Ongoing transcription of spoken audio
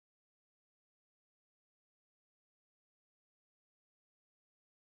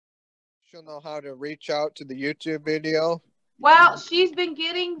she'll know how to reach out to the YouTube video? Well, she's been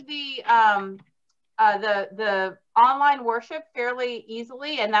getting the online worship fairly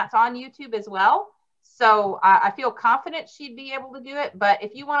easily, and that's on YouTube as well. So I feel confident she'd be able to do it. But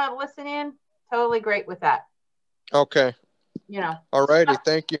if you want to listen in, totally great with that. Okay. You know. All righty.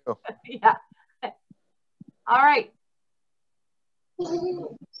 Thank you. Yeah. All right.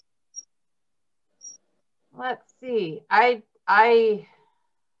 Let's see. I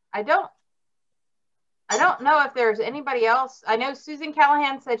don't know if there's anybody else. I know Susan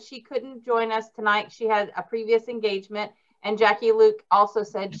Callahan said she couldn't join us tonight. She had a previous engagement, and Jackie Luke also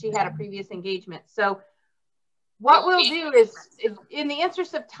said she had a previous engagement. So what we'll do is, in the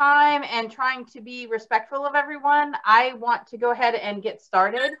interest of time and trying to be respectful of everyone, I want to go ahead and get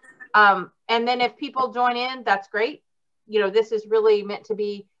started. And then if people join in, that's great. You know, this is really meant to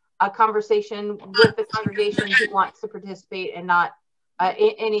be a conversation with the congregation who wants to participate, and not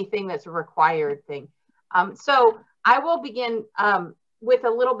anything that's a required thing. So I will begin with a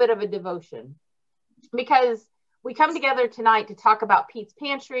little bit of a devotion, because we come together tonight to talk about Pete's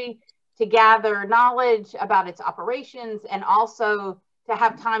Pantry, to gather knowledge about its operations, and also to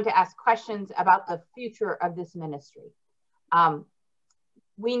have time to ask questions about the future of this ministry.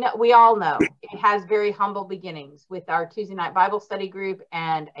 We all know it has very humble beginnings with our Tuesday night Bible study group,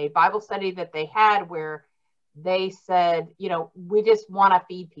 and a Bible study that they had where they said, you know, we just want to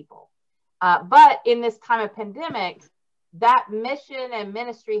feed people. But in this time of pandemic, that mission and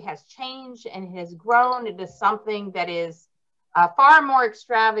ministry has changed and has grown into something that is far more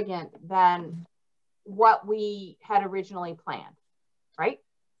extravagant than what we had originally planned, right?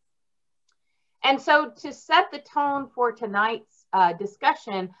 And so to set the tone for tonight's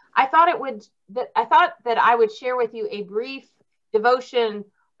discussion, I thought that I would share with you a brief devotion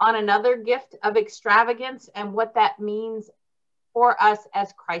on another gift of extravagance and what that means for us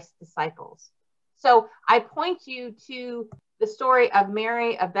as Christ's disciples. So I point you to the story of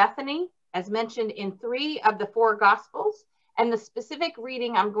Mary of Bethany, as mentioned in 3 of the 4 Gospels. And the specific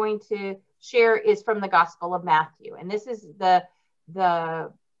reading I'm going to share is from the Gospel of Matthew. And this is the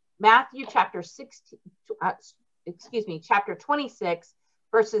Matthew chapter 26,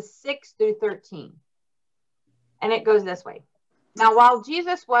 verses 6 through 13. And it goes this way. Now, while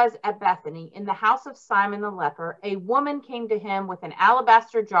Jesus was at Bethany in the house of Simon the leper, a woman came to him with an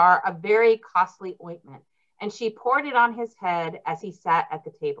alabaster jar of very costly ointment, and she poured it on his head as he sat at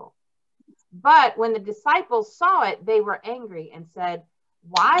the table. But when the disciples saw it, they were angry and said,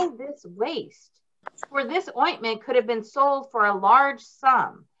 "Why this waste? For this ointment could have been sold for a large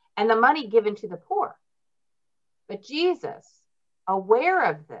sum and the money given to the poor." But Jesus, aware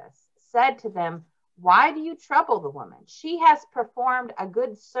of this, said to them, "Why do you trouble the woman? She has performed a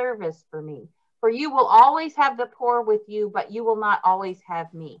good service for me. For you will always have the poor with you, but you will not always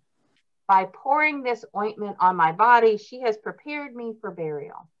have me. By pouring this ointment on my body, she has prepared me for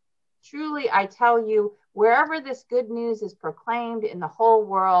burial. Truly, I tell you, wherever this good news is proclaimed in the whole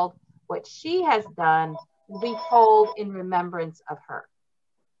world, what she has done will be told in remembrance of her."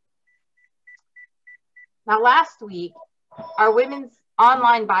 Now, last week, our women's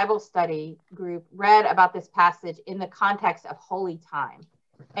online Bible study group read about this passage in the context of holy time.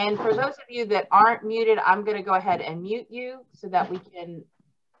 And for those of you that aren't muted, I'm going to go ahead and mute you so that we can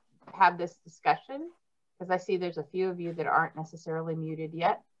have this discussion, because I see there's a few of you that aren't necessarily muted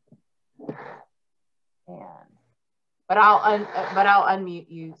yet. But I'll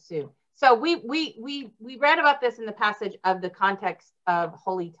unmute you soon. So we read about this in the passage of the context of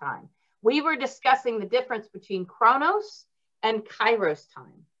holy time. We were discussing the difference between chronos and kairos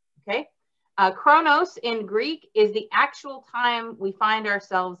time, okay? Chronos in Greek is the actual time we find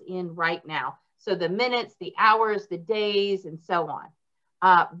ourselves in right now. So the minutes, the hours, the days, and so on.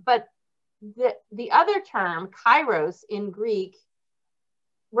 But the other term, kairos in Greek,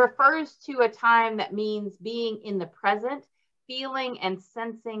 refers to a time that means being in the present, feeling and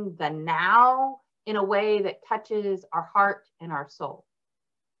sensing the now in a way that touches our heart and our soul.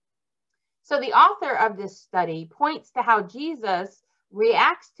 So the author of this study points to how Jesus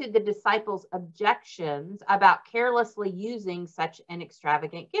reacts to the disciples' objections about carelessly using such an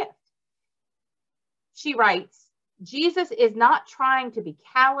extravagant gift. She writes, "Jesus is not trying to be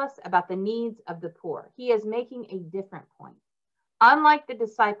callous about the needs of the poor. He is making a different point. Unlike the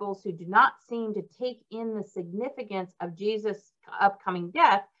disciples who do not seem to take in the significance of Jesus' upcoming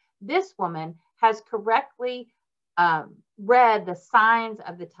death, this woman has correctly read the signs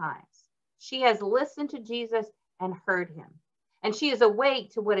of the times. She has listened to Jesus and heard him, and she is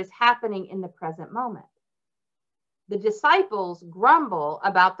awake to what is happening in the present moment. The disciples grumble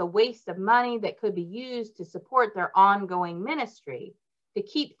about the waste of money that could be used to support their ongoing ministry, to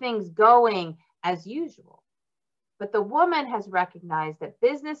keep things going as usual. But the woman has recognized that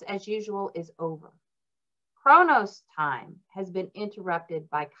business as usual is over. Chronos time has been interrupted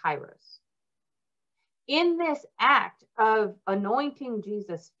by Kairos. In this act of anointing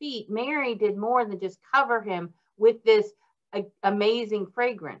Jesus' feet, Mary did more than just cover him with this amazing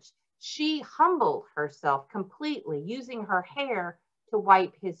fragrance. She humbled herself completely, using her hair to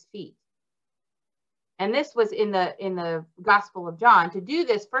wipe his feet. And this was in the Gospel of John. To do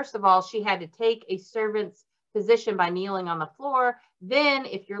this, first of all, she had to take a servant's position by kneeling on the floor. Then,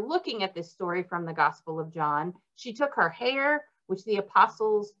 if you're looking at this story from the Gospel of John, she took her hair, which the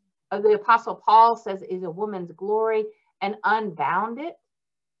Apostle Paul says is a woman's glory, and unbound it,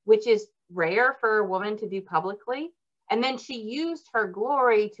 which is rare for a woman to do publicly. And then she used her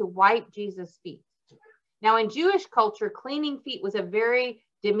glory to wipe Jesus' feet. Now, in Jewish culture, cleaning feet was a very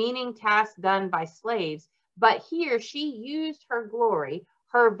demeaning task done by slaves. But here she used her glory,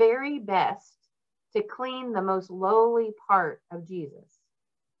 her very best, to clean the most lowly part of Jesus.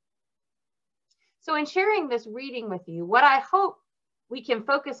 So in sharing this reading with you, what I hope we can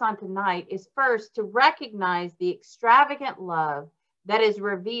focus on tonight is first to recognize the extravagant love that is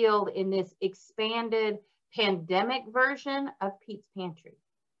revealed in this expanded pandemic version of Pete's Pantry.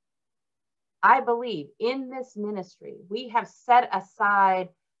 I believe in this ministry, we have set aside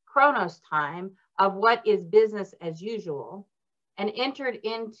Chronos time of what is business as usual and entered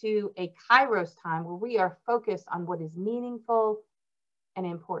into a Kairos time where we are focused on what is meaningful and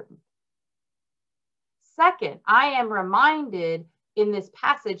important. Second, I am reminded in this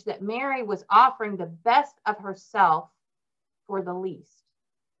passage that Mary was offering the best of herself for the least.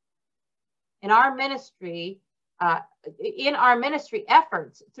 In our ministry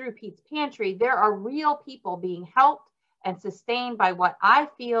efforts through Pete's Pantry, there are real people being helped and sustained by what I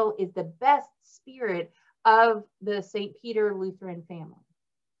feel is the best spirit of the St. Peter Lutheran family.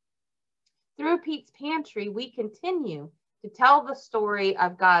 Through Pete's Pantry, we continue to tell the story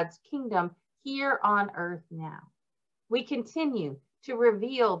of God's kingdom here on earth now. We continue to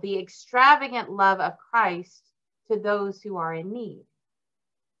reveal the extravagant love of Christ to those who are in need.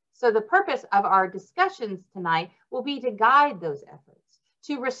 So the purpose of our discussions tonight will be to guide those efforts,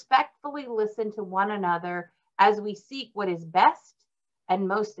 to respectfully listen to one another as we seek what is best and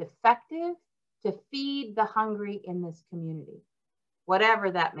most effective to feed the hungry in this community,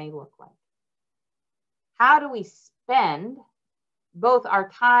 whatever that may look like. How do we spend both our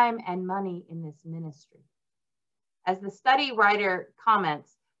time and money in this ministry? As the study writer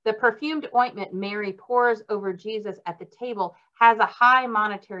comments, the perfumed ointment Mary pours over Jesus at the table has a high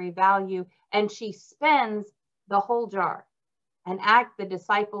monetary value, and she spends the whole jar, an act the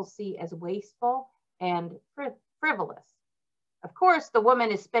disciples see as wasteful and frivolous. Of course, the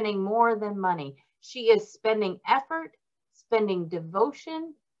woman is spending more than money. She is spending effort, spending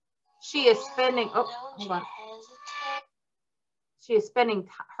devotion. She is spending, She is spending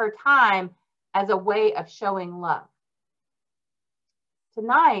her time as a way of showing love.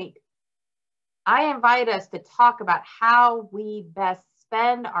 Tonight, I invite us to talk about how we best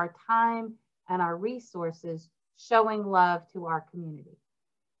spend our time and our resources showing love to our community.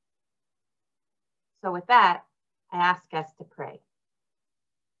 So with that, I ask us to pray.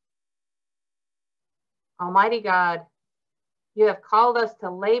 Almighty God, you have called us to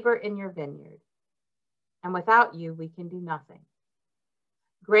labor in your vineyard, and without you, we can do nothing.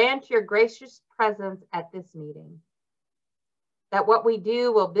 Grant your gracious presence at this meeting, that what we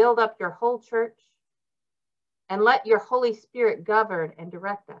do will build up your whole church, and let your Holy Spirit govern and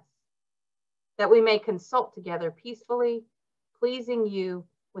direct us, that we may consult together peacefully, pleasing you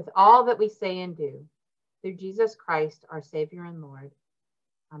with all that we say and do, through Jesus Christ, our Savior and Lord.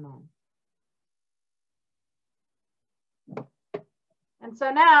 Amen. And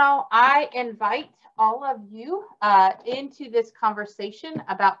so now I invite all of you into this conversation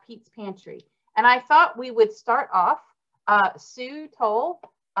about Pete's Pantry. And I thought we would start off, Sue Toll,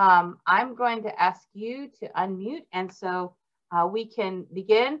 I'm going to ask you to unmute, and so we can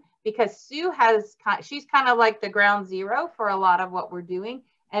begin, because Sue she's kind of like the ground zero for a lot of what we're doing,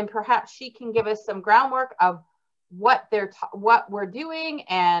 and perhaps she can give us some groundwork of what we're doing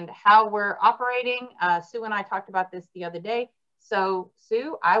and how we're operating. Sue and I talked about this the other day. So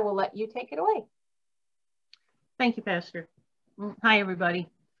Sue, I will let you take it away. Thank you, Pastor. Hi, everybody.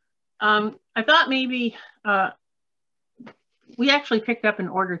 I thought maybe we actually picked up an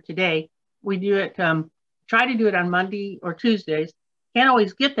order today. We do it, try to do it on Monday or Tuesdays. Can't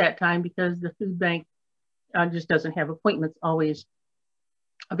always get that time because the food bank just doesn't have appointments always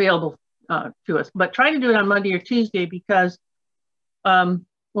available to us. But try to do it on Monday or Tuesday, because when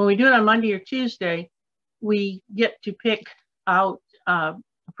we do it on Monday or Tuesday, we get to pick out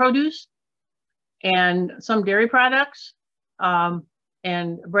produce and some dairy products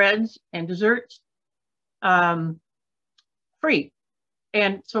and breads and desserts free.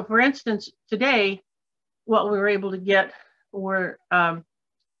 And so, for instance, today, what we were able to get were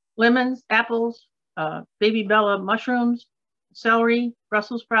lemons, apples, baby bella mushrooms, celery,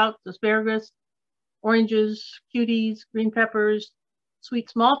 Brussels sprouts, asparagus, oranges, cuties, green peppers, sweet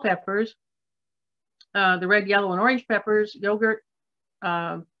small peppers, the red, yellow, and orange peppers, yogurt,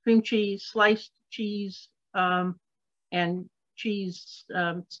 cream cheese, sliced cheese, and cheese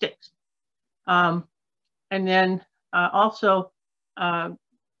sticks. And then also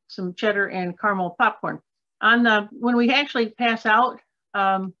some cheddar and caramel popcorn. When we actually pass out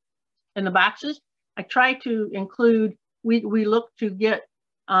in the boxes, I try to include, we look to get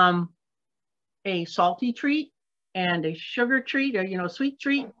a salty treat and a sugar treat, or, sweet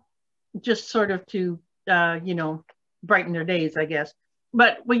treat, just sort of to, brighten their days, I guess.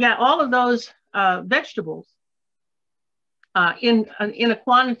 But we got all of those vegetables in a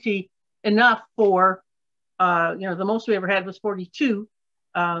quantity enough for, the most we ever had was 42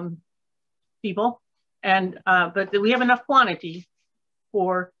 people. And, but we have enough quantity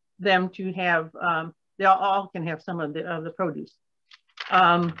for them to have, they all can have some of the produce.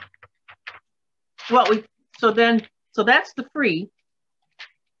 So that's the free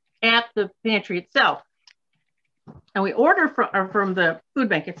at the pantry itself. And we order from the food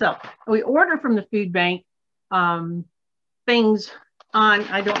bank itself. And we order from the food bank things on,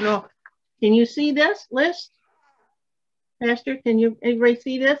 I don't know, can you see this list? Pastor, everybody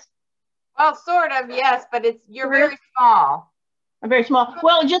see this? Well, sort of, yes, but you're very small. I'm very small.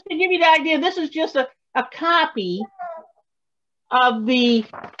 Well, just to give you the idea, this is just a copy of the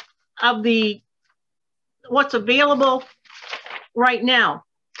what's available right now.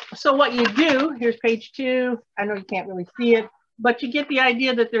 So what you do, here's page 2. I know you can't really see it, but you get the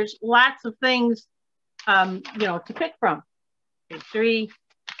idea that there's lots of things, to pick from. Page 3,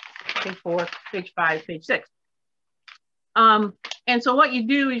 page 4, page 5, page 6. And so what you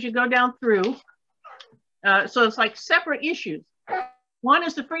do is you go down through. So it's like separate issues. One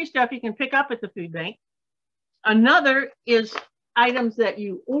is the free stuff you can pick up at the food bank. Another is items that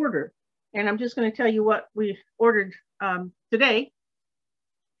you order. And I'm just going to tell you what we ordered today.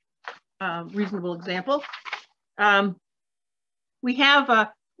 Reasonable example. We have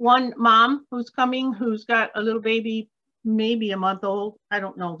one mom who's coming who's got a little baby, maybe a month old. I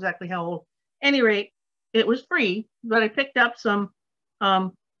don't know exactly how old. At any rate, it was free, but I picked up some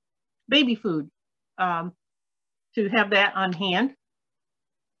baby food to have that on hand.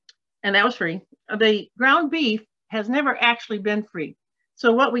 And that was free. The ground beef has never actually been free.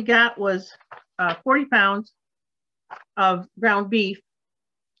 So what we got was 40 pounds of ground beef.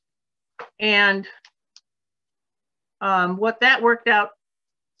 And what that worked out,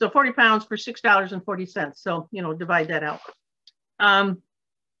 so 40 pounds for $6.40. So, divide that out.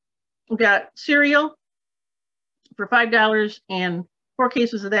 We got cereal for $5 and 4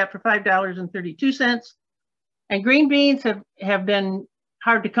 cases of that for $5.32. And green beans have been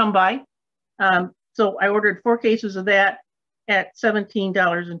hard to come by. So I ordered 4 cases of that at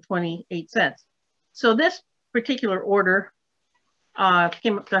 $17.28. So this particular order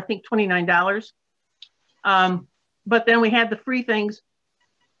came up to, I think, $29. But then we had the free things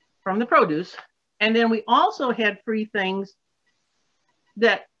from the produce. And then we also had free things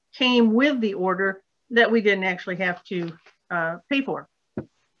that came with the order that we didn't actually have to pay for.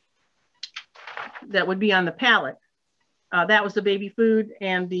 That would be on the pallet. That was the baby food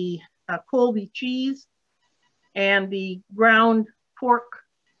and the Colby cheese and the ground pork.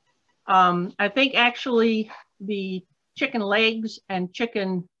 I think actually the chicken legs and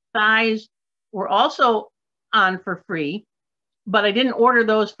chicken thighs were also on for free, but I didn't order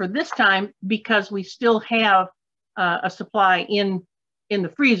those for this time because we still have a supply in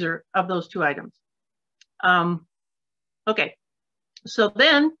the freezer of those 2 items. Okay, so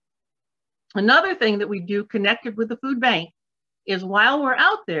then another thing that we do connected with the food bank is while we're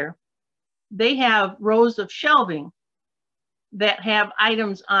out there, they have rows of shelving that have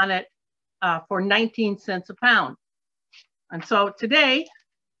items on it for 19 cents a pound. And so today,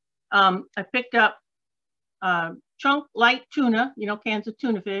 I picked up chunk light tuna, cans of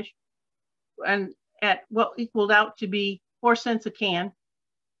tuna fish, and at what equaled out to be 4 cents a can.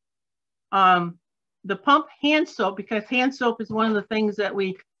 The pump hand soap, because hand soap is one of the things that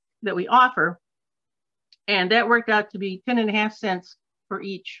we offer, and that worked out to be 10.5 cents for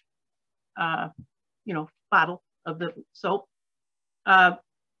each, bottle of the soap.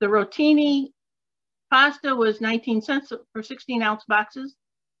 The rotini pasta was 19 cents for 16-ounce boxes.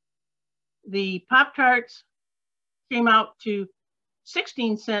 The Pop-Tarts came out to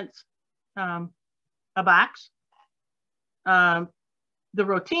 16 cents a box. The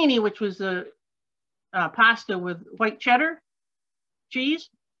rotini, which was a pasta with white cheddar cheese,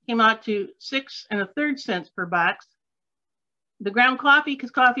 came out to 6 1/3 cents per box. The ground coffee,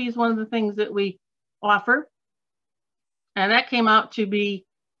 because coffee is one of the things that we offer, and that came out to be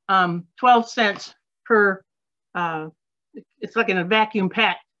 12 cents per, it's like in a vacuum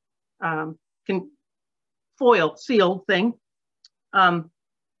packed foil sealed thing. And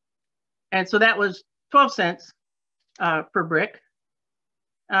so that was 12 cents per brick.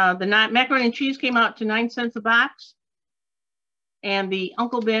 The macaroni and cheese came out to 9 cents a box. And the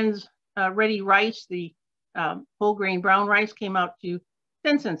Uncle Ben's ready rice, the whole grain brown rice, came out to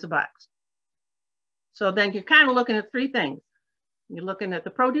 10 cents a box. So then you're kind of looking at three things. You're looking at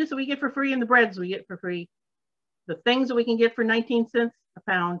the produce that we get for free and the breads we get for free, the things that we can get for 19 cents a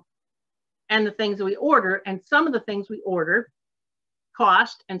pound, and the things that we order. And some of the things we order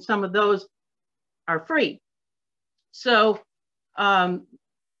cost, and some of those are free. So, so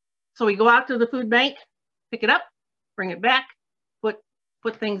we go out to the food bank, pick it up, bring it back,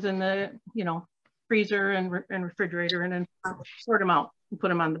 put things in the, you know, freezer and refrigerator, and then sort them out and put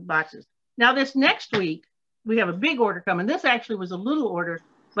them on the boxes. Now this next week, we have a big order coming. This actually was a little order,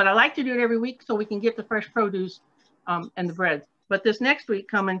 but I like to do it every week so we can get the fresh produce and the breads. But this next week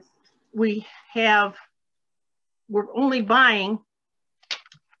coming, we're only buying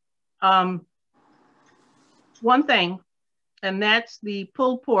one thing, and that's the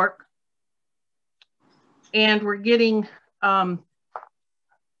pulled pork. And we're getting 4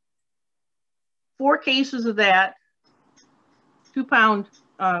 cases of that, 2 pound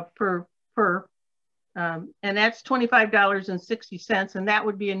per, and that's $25.60, and that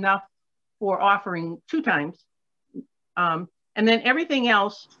would be enough for offering 2 times. And then everything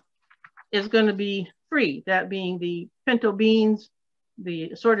else is going to be free, that being the pinto beans,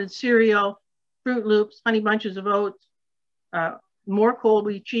 the assorted cereal, Fruit Loops, Honey Bunches of Oats, more cold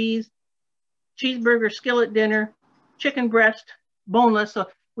wheat cheese, cheeseburger skillet dinner, chicken breast, boneless. So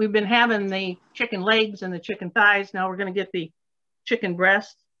we've been having the chicken legs and the chicken thighs. Now we're going to get the chicken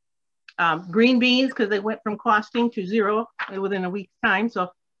breast. Green beans, because they went from costing to 0 within a week's time.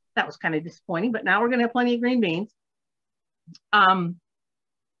 So that was kind of disappointing, but now we're going to have plenty of green beans.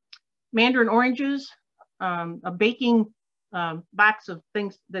 Mandarin oranges, a baking box of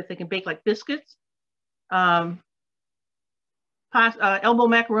things that they can bake, like biscuits, elbow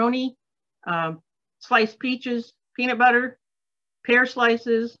macaroni, sliced peaches, peanut butter, pear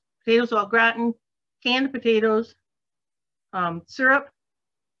slices, potatoes au gratin, canned potatoes, syrup,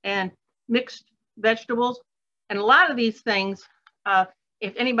 and mixed vegetables. And a lot of these things,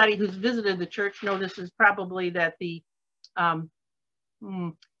 if anybody who's visited the church notices probably that the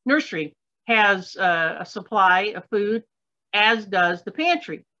nursery has a supply of food, as does the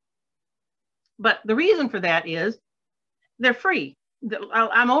pantry. But the reason for that is they're free.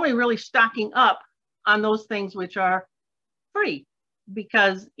 I'm only really stocking up on those things which are free,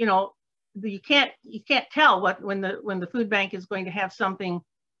 because you know you can't tell when the food bank is going to have something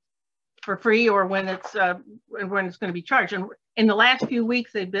for free or when it's going to be charged. And in the last few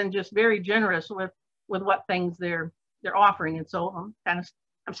weeks, they've been just very generous with what things they're offering, and so I'm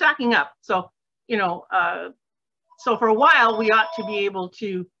stocking up. So you know, so for a while we ought to be able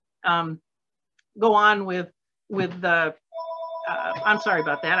to go on with the. I'm sorry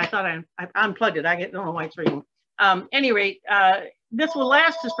about that. I thought I unplugged it. I don't know why it's ringing. Any rate, this will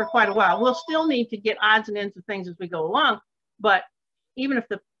last us for quite a while. We'll still need to get odds and ends of things as we go along, but even if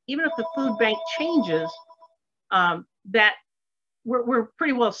the food bank changes, that we're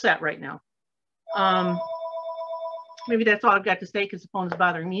pretty well set right now. Maybe that's all I've got to say, because the phone is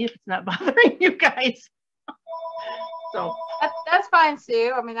bothering me if it's not bothering you guys. So that's fine,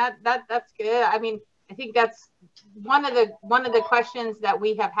 Sue. I mean, that's good. I mean, I think that's one of the questions that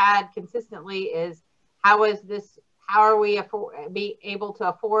we have had consistently is how are we be able to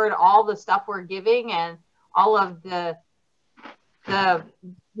afford all the stuff we're giving and all of the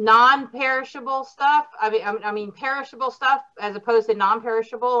non-perishable stuff. I mean perishable stuff as opposed to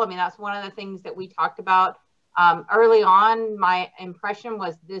non-perishable. I mean, that's one of the things that we talked about early on. My impression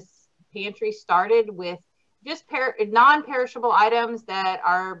was this pantry started with just non-perishable items that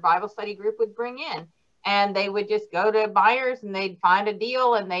our Bible study group would bring in. And they would just go to buyers and they'd find a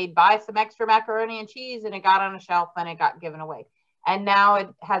deal and they'd buy some extra macaroni and cheese, and it got on a shelf and it got given away. And now it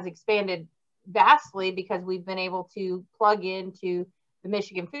has expanded vastly because we've been able to plug into the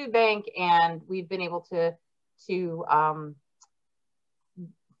Michigan Food Bank, and we've been able to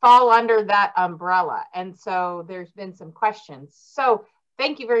fall under that umbrella. And so there's been some questions. So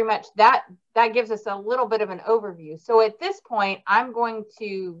thank you very much. That gives us a little bit of an overview. So at this point, I'm going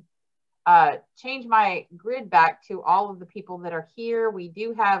to change my grid back to all of the people that are here. We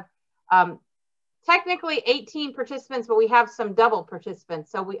do have technically 18 participants, but we have some double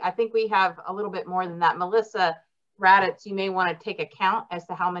participants. So I think we have a little bit more than that. Melissa Raditz, you may want to take account as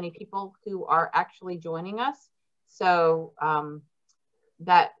to how many people who are actually joining us. So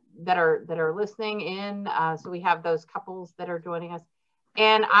that are listening in. So we have those couples that are joining us.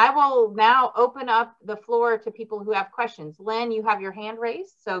 And I will now open up the floor to people who have questions. Lynn, you have your hand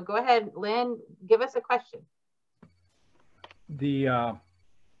raised. So go ahead, Lynn, give us a question. The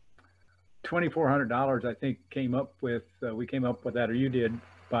 $2,400, I think, came up with, we came up with that, or you did,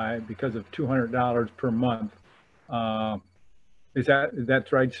 because of $200 per month.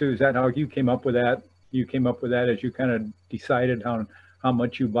 That's right, Sue? Is that how you came up with that? You came up with that as you kind of decided how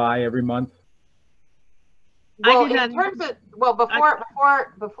much you buy every month? Well, in terms of, well, before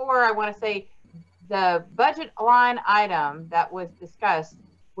I want to say the budget line item that was discussed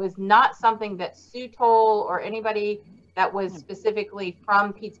was not something that Sue told or anybody that was specifically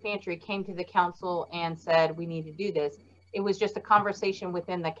from Pete's Pantry came to the council and said, we need to do this. It was just a conversation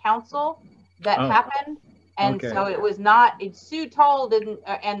within the council that happened. And okay. So it was not, Sue told and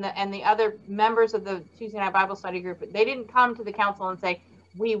the other members of the Tuesday Night Bible Study group, they didn't come to the council and say,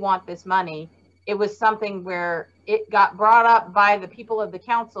 we want this money. It was something where it got brought up by the people of the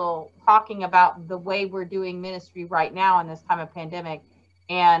council talking about the way we're doing ministry right now in this time of pandemic.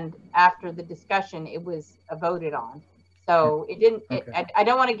 And after the discussion, it was voted on. So it didn't. Okay. I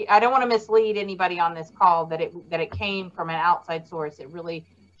don't want to mislead anybody on this call that it came from an outside source. It really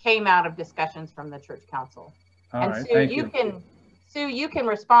came out of discussions from the church council. All and right, Sue, you can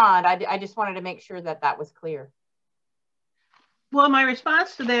respond. I just wanted to make sure that was clear. Well, my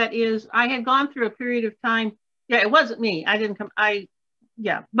response to that is I had gone through a period of time. Yeah, it wasn't me. I didn't come.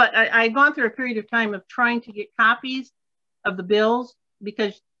 But I had gone through a period of time of trying to get copies of the bills,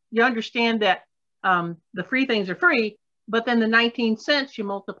 because you understand that the free things are free, but then the 19 cents you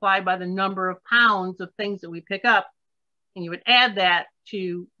multiply by the number of pounds of things that we pick up, and you would add that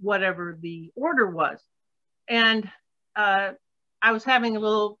to whatever the order was. And I was having a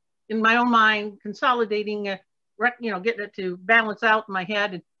little, in my own mind, consolidating, getting it to balance out in my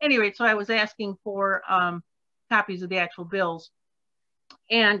head. And anyway, so I was asking for copies of the actual bills.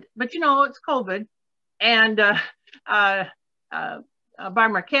 But it's COVID. And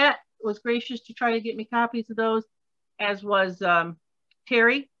Barb Marquette was gracious to try to get me copies of those, as was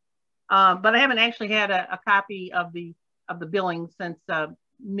Terry. But I haven't actually had a copy of the billing since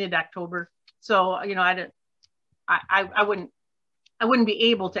mid-October. So, I wouldn't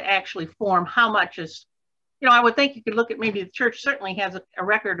be able to actually form how much is, I would think you could look at, maybe the church certainly has a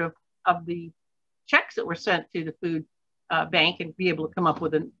record of the checks that were sent to the food bank and be able to come up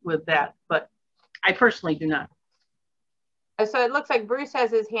with that. But I personally do not. So it looks like Bruce has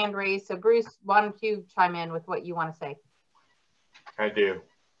his hand raised. So Bruce, why don't you chime in with what you want to say? I do.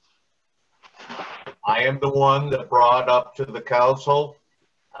 I am the one that brought up to the council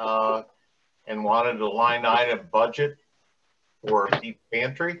and wanted a line item budget for Pete's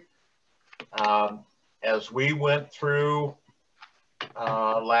Pantry. As we went through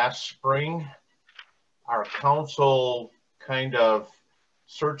last spring, our council kind of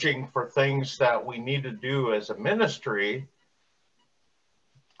searching for things that we need to do as a ministry.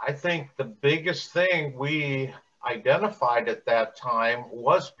 I think the biggest thing we identified at that time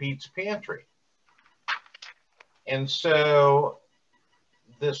was Pete's Pantry. And so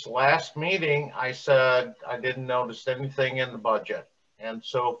this last meeting, I said, I didn't notice anything in the budget. And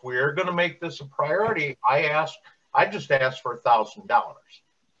so if we're going to make this a priority, I just asked for $1,000.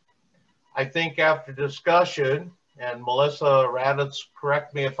 I think after discussion, and Melissa Raditz,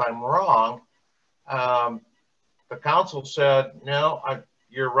 correct me if I'm wrong, the council said, no,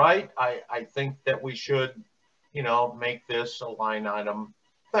 you're right. I think that we should, make this a line item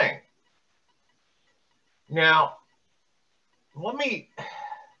thing. Now,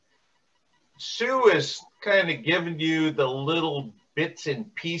 Sue is kind of giving you the little bits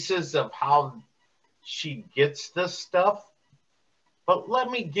and pieces of how she gets this stuff, but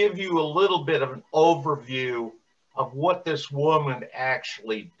let me give you a little bit of an overview of what this woman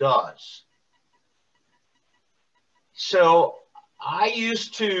actually does. So I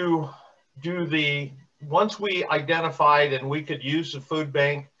used to do once we identified and we could use the food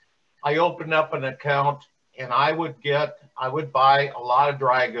bank, I opened up an account and I would buy a lot of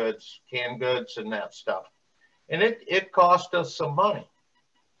dry goods, canned goods and that stuff. And it cost us some money.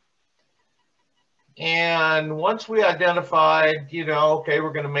 And once we identified, okay,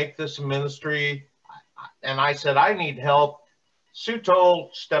 we're going to make this a ministry. And I said, I need help Sue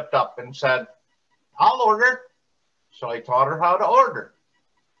Toll stepped up and said, I'll order. So I taught her how to order.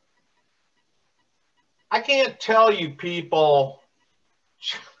 I can't tell you people,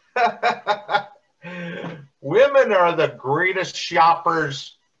 women are the greatest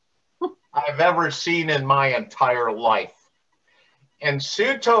shoppers I've ever seen in my entire life. And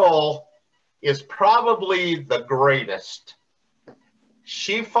Sue Toll is probably the greatest.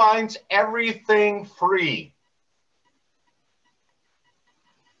 She finds everything free.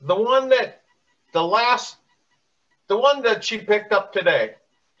 The one that she picked up today,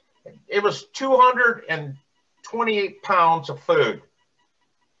 it was 228 pounds of food.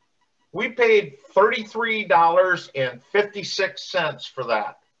 We paid $33.56 for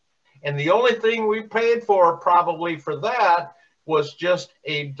that. And the only thing we paid for probably for that was just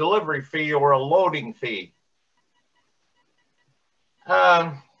a delivery fee or a loading fee.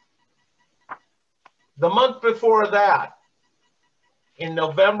 The month before that, in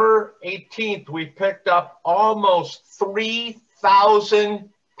November 18th, we picked up almost 3,000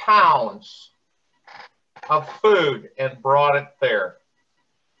 pounds of food and brought it there.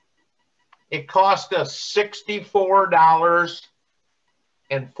 It cost us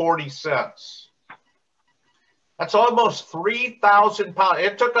 $64.40. That's almost 3,000 pounds.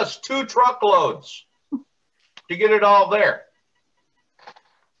 It took us 2 truckloads to get it all there.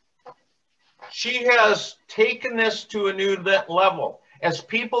 She has taken this to a new level. As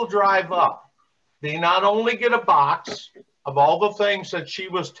people drive up, they not only get a box of all the things that she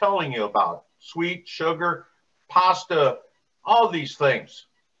was telling you about, sweet, sugar, pasta, all these things.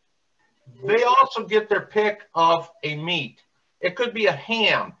 They also get their pick of a meat. It could be a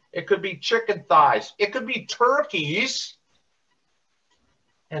ham. It could be chicken thighs. It could be turkeys.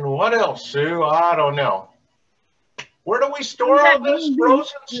 And what else, Sue? I don't know. Where do we store all this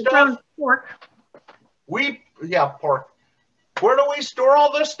frozen stuff? Pork. Pork. Where do we store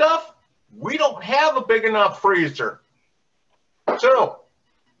all this stuff? We don't have a big enough freezer. So,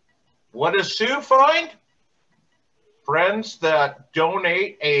 what does Sue find? Friends that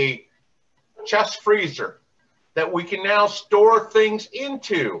donate a chest freezer that we can now store things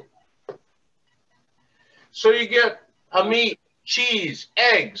into. So you get a meat, cheese,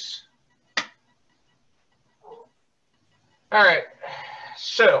 eggs. All right,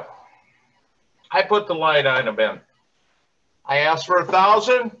 so I put the light item in. I asked for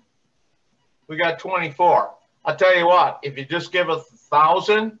 1,000. We got 24. I'll tell you what, if you just give us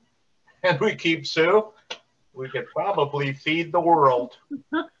 1,000 and we keep Sue, we could probably feed the world.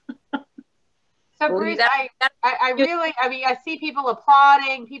 So Bruce, I see people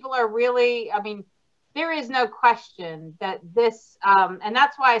applauding. People are really, there is no question that this, and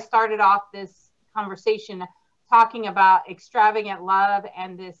that's why I started off this conversation talking about extravagant love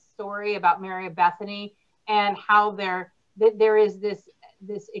and this story about Mary of Bethany and how there is this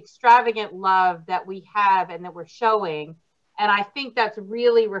extravagant love that we have and that we're showing. And I think that's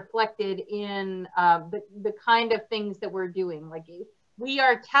really reflected in the kind of things that we're doing. Like we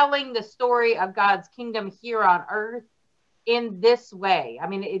are telling the story of God's kingdom here on earth in this way. I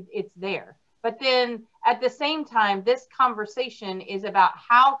mean, it's there. But then at the same time, this conversation is about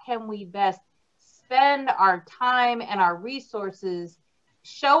how can we best spend our time and our resources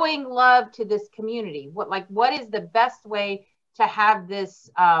showing love to this community. What is the best way to have this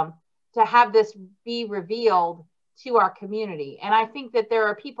be revealed to our community? And I think that there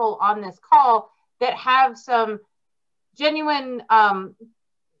are people on this call that have some genuine, not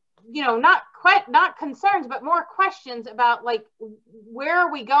concerns, but more questions about where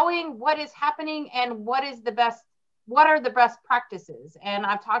are we going, what is happening, and what are the best practices. And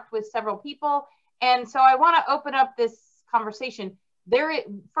I've talked with several people, and so I want to open up this conversation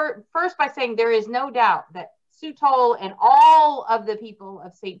first by saying there is no doubt that Sue Toll and all of the people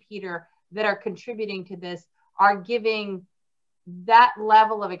of St. Peter that are contributing to this are giving that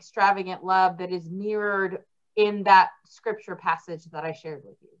level of extravagant love that is mirrored in that scripture passage that I shared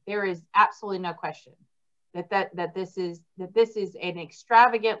with you. There is absolutely no question that this is an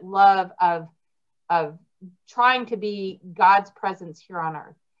extravagant love of trying to be God's presence here on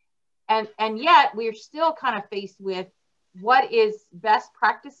earth. And yet we're still kind of faced with what is best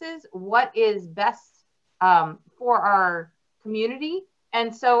practices, what is best for our community.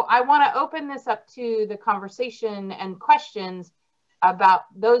 And so I want to open this up to the conversation and questions about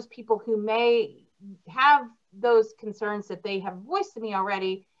those people who may have those concerns that they have voiced to me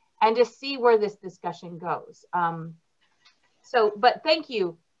already, and just see where this discussion goes. But thank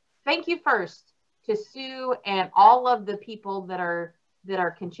you first to Sue and all of the people that are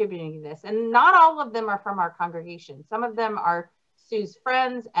contributing to this. And not all of them are from our congregation. Some of them are Sue's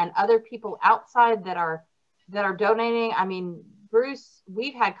friends and other people outside that are donating. I mean, Bruce,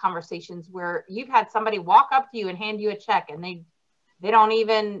 we've had conversations where you've had somebody walk up to you and hand you a check, and they're not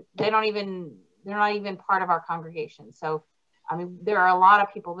even part of our congregation. So, I mean, there are a lot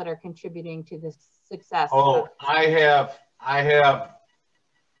of people that are contributing to this success. Oh, I have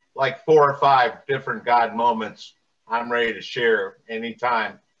like 4 or 5 different God moments I'm ready to share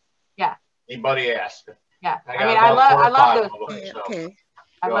anytime. Yeah. Anybody ask? Yeah. I love those. Okay.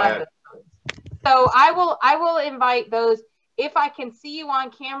 I love those. So I will invite those. If I can see you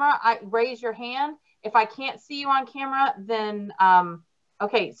on camera, raise your hand. If I can't see you on camera, then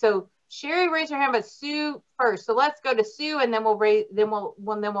okay. So Sherry, raise your hand, but Sue first. So let's go to Sue, and then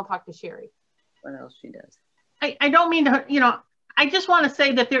we'll talk to Sherry. What else she does? I don't mean to, I just want to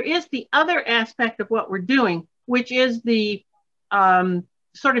say that there is the other aspect of what we're doing, which is the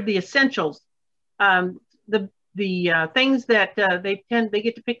sort of the essentials, the things that they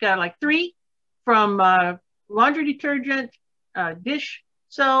get to pick out, like 3 from laundry detergent, dish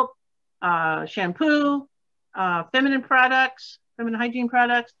soap, shampoo, feminine hygiene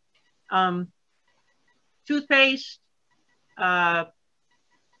products, toothpaste. I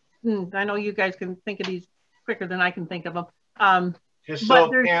know you guys can think of these quicker than I can think of them. Just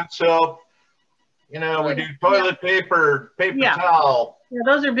soap, hand soap. We do toilet paper, paper towel. Yeah,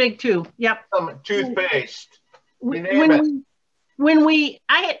 those are big too. Yep. Toothpaste. At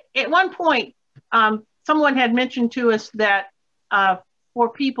one point, someone had mentioned to us that for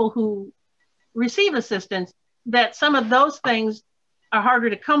people who receive assistance, that some of those things are harder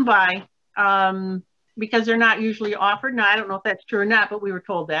to come by because they're not usually offered. Now, I don't know if that's true or not, but we were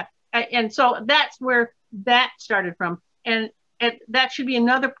told that. And so that's where that started from. And that should be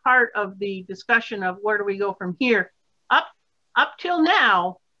another part of the discussion of where do we go from here. Up till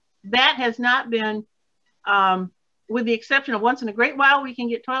now, that has not been, with the exception of once in a great while, we can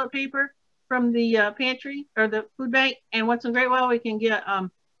get toilet paper from the pantry or the food bank. And once in a great while, we can get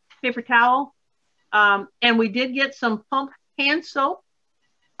paper towel. And we did get some pump hand soap.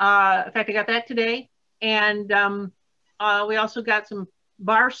 In fact, I got that today. And we also got some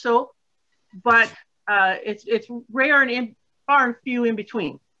bar soap, but it's rare and far and few in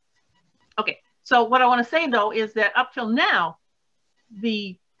between. Okay, so what I want to say though is that up till now,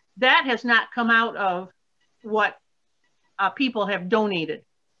 that has not come out of what people have donated,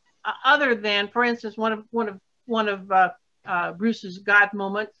 other than, for instance, one of Bruce's God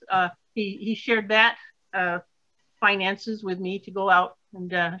moments. He shared that finances with me to go out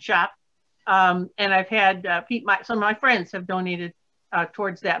and shop, and I've had some of my friends have donated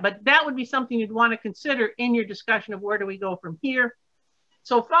towards that. But that would be something you'd want to consider in your discussion of where do we go from here.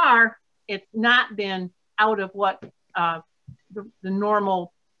 So far, it's not been out of what the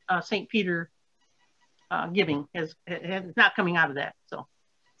normal St. Peter giving is not coming out of that. So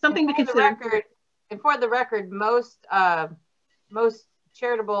something to consider. For the record, most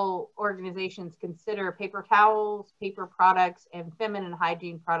charitable organizations consider paper towels, paper products, and feminine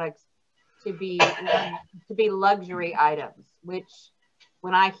hygiene products to be luxury items, which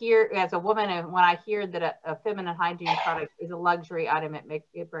when I hear, as a woman, and when I hear that a feminine hygiene product is a luxury item,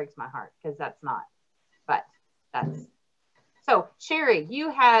 it breaks my heart, because that's not. But that's so. Sherry, you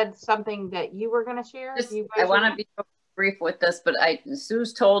had something that you were going to share. I want to be brief with this, but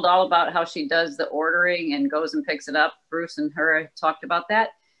Sue's told all about how she does the ordering and goes and picks it up. Bruce and her talked about that,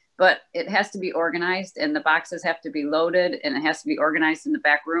 but it has to be organized, and the boxes have to be loaded, and it has to be organized in the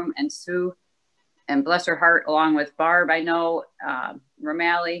back room. And Sue, and bless her heart, along with Barb, I know,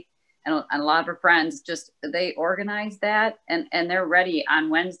 Ramali, and a lot of her friends, just they organize that, and they're ready on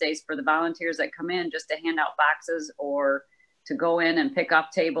Wednesdays for the volunteers that come in just to hand out boxes or to go in and pick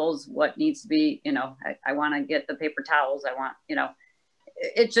up tables, what needs to be, I want to get the paper towels. I want,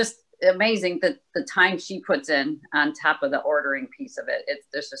 it's just amazing that the time she puts in on top of the ordering piece of it.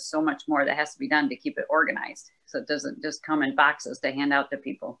 There's just so much more that has to be done to keep it organized. So it doesn't just come in boxes to hand out to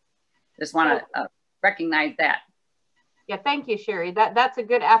people. Just want to recognize that. Yeah, thank you, Sherry. That's a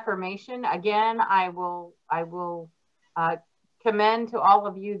good affirmation. Again, I will commend to all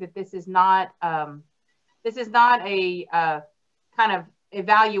of you that this is not a kind of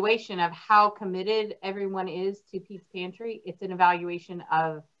evaluation of how committed everyone is to Pete's Pantry. It's an evaluation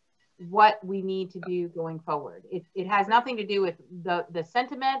of what we need to do going forward. It has nothing to do with the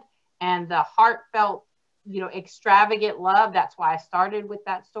sentiment and the heartfelt, extravagant love. That's why I started with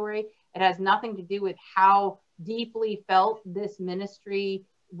that story. It has nothing to do with how deeply felt this ministry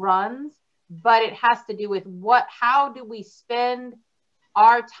runs, but it has to do with how do we spend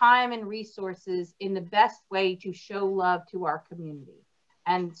our time and resources in the best way to show love to our community.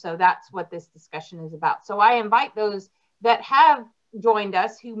 And so that's what this discussion is about. So I invite those that have joined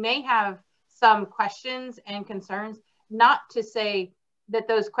us who may have some questions and concerns. not to say that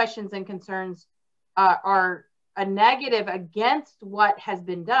those questions and concerns are a negative against what has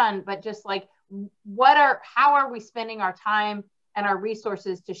been done, but just like, how are we spending our time and our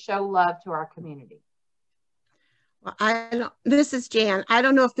resources to show love to our community? Well, this is Jan. I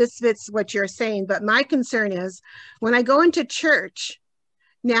don't know if this fits what you're saying, but my concern is when I go into church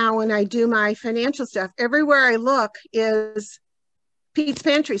now, when I do my financial stuff, everywhere I look is Pete's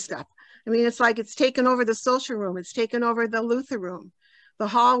Pantry stuff. I mean, it's like it's taken over the social room. It's taken over the Luther room, the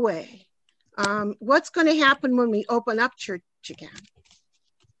hallway. What's going to happen when we open up church again?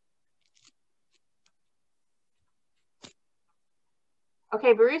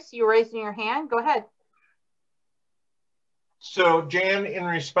 Okay, Bruce, you're raising your hand. Go ahead. So Jan, in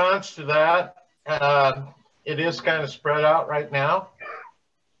response to that, it is kind of spread out right now.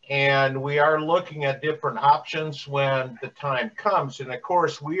 And we are looking at different options when the time comes. And of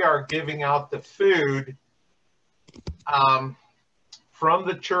course, we are giving out the food from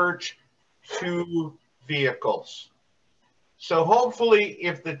the church to vehicles. So hopefully,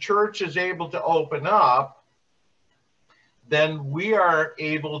 if the church is able to open up, then we are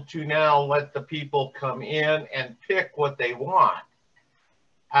able to now let the people come in and pick what they want.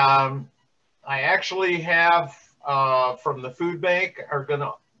 I actually have, from the food bank, are going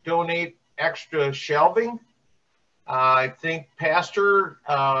to donate extra shelving. I think Pastor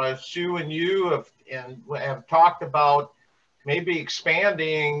Sue and you have talked about maybe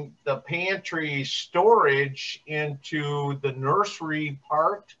expanding the pantry storage into the nursery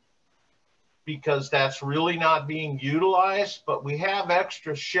part, because that's really not being utilized, but we have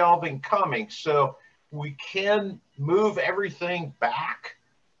extra shelving coming. So we can move everything back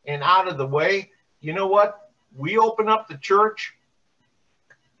and out of the way. You know what? We open up the church,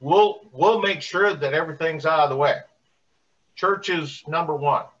 we'll make sure that everything's out of the way. Church is number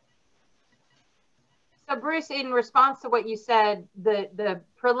one. So Bruce, in response to what you said, the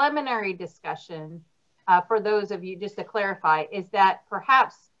preliminary discussion, for those of you, just to clarify, is that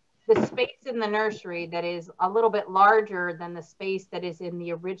perhaps the space in the nursery that is a little bit larger than the space that is in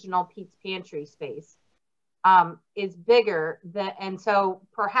the original Pete's Pantry space is bigger. And so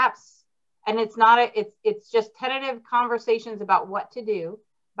perhaps, and it's just tentative conversations about what to do,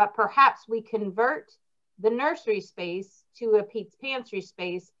 but perhaps we convert the nursery space to a Pete's Pantry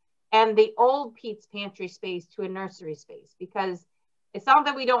space and the old Pete's Pantry space to a nursery space, because it's not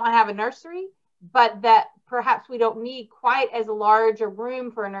that we don't have a nursery, but that perhaps we don't need quite as large a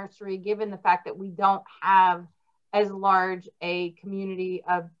room for a nursery, given the fact that we don't have as large a community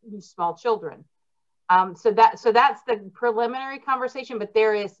of small children. So that's the preliminary conversation, but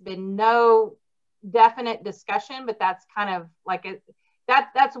there has been no definite discussion, but that's kind of like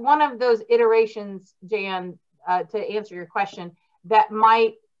that's one of those iterations, Jan, to answer your question, that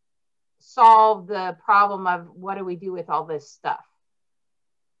might solve the problem of what do we do with all this stuff.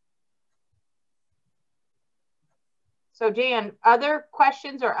 So Jan, other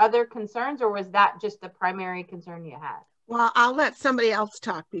questions or other concerns, or was that just the primary concern you had? Well, I'll let somebody else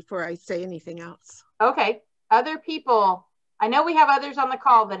talk before I say anything else. Okay, other people, I know we have others on the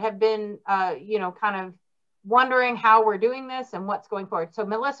call that have been, kind of wondering how we're doing this and what's going forward. So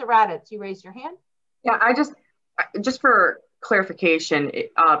Melissa Raditz, you raised your hand. Yeah, I just for clarification,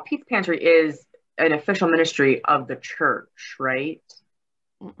 Pete's Pantry is an official ministry of the church, right?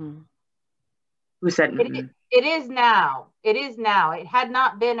 Mm-mm. Who said mm-mm? It is now. It is now. It had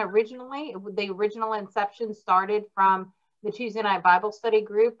not been originally. The original inception started from the Tuesday night Bible study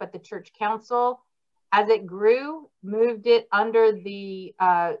group, but the church council, as it grew, moved it under the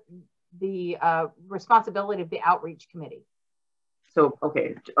responsibility of the outreach committee. So,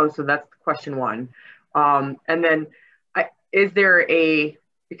 okay. Oh, so that's question one. And then is there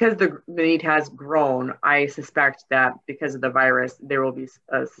because the need has grown, I suspect that because of the virus, there will be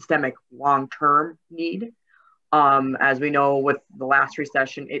a systemic long-term need. As we know, with the last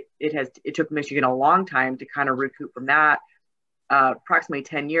recession, it took Michigan a long time to kind of recoup from that, approximately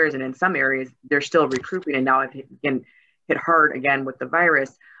 10 years. And in some areas, they're still recouping, and now it hit hard again with the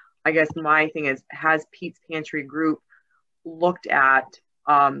virus. I guess my thing is, has Pete's Pantry Group looked at,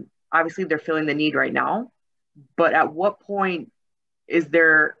 obviously they're filling the need right now, but at what point is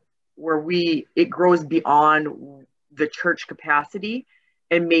there where it grows beyond the church capacity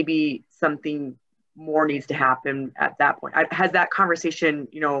and maybe something more needs to happen at that point? Has that conversation,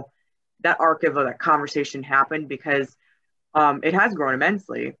 that arc of that conversation happened? Because it has grown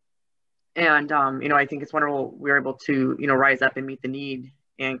immensely. And, I think it's wonderful we're able to, rise up and meet the need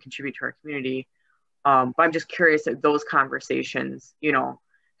and contribute to our community. But I'm just curious if those conversations,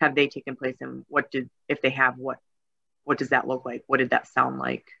 have they taken place, and if they have, what does that look like? What did that sound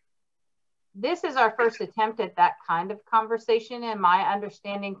like? this is our first attempt at that kind of conversation, and my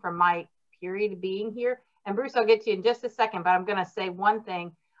understanding from my period of being here. And Bruce, I'll get to you in just a second, but I'm going to say one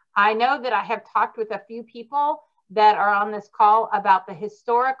thing. I know that I have talked with a few people that are on this call about the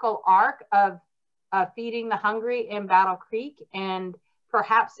historical arc of feeding the hungry in Battle Creek, and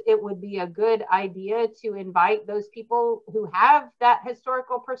perhaps it would be a good idea to invite those people who have that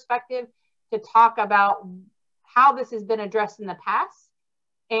historical perspective to talk about how this has been addressed in the past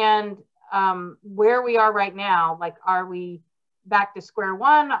and where we are right now. Like, are we back to square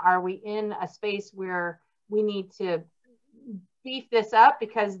one? Are we in a space where we need to beef this up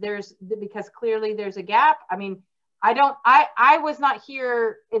because clearly there's a gap? I mean, I was not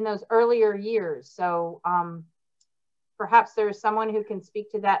here in those earlier years. So perhaps there's someone who can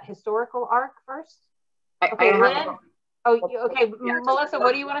speak to that historical arc first. Okay, Lynn? Okay, yeah, Melissa,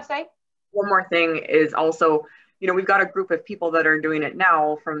 what do you want to say? One more thing is also, you know, we've got a group of people that are doing it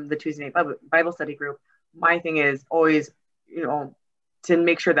now from the Tuesday night Bible study group. My thing is always, you know, to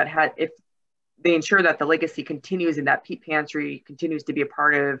make sure that if they ensure that the legacy continues and that Pete Pantry continues to be a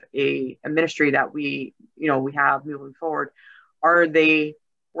part of a ministry that we have moving forward. Are they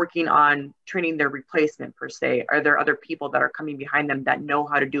working on training their replacement per se? Are there other people that are coming behind them that know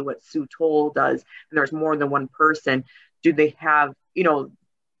how to do what Sue Toll does? And there's more than one person. Do they have, you know,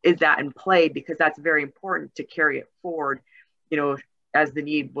 is that in play? Because that's very important to carry it forward, you know, as the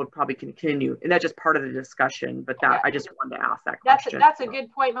need would probably continue. And that's just part of the discussion, but that I just wanted to ask that question. That's a good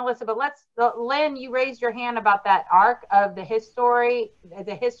point, Melissa, but Lynn, you raised your hand about that arc of the history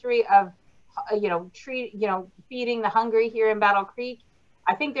of, feeding the hungry here in Battle Creek.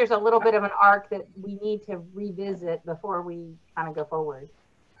 I think there's a little bit of an arc that we need to revisit before we kind of go forward.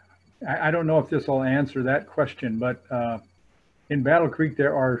 I don't know if this will answer that question, but in Battle Creek,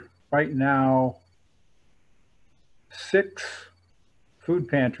 there are right now 6 food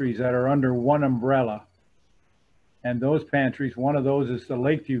pantries that are under one umbrella. And those pantries, one of those is the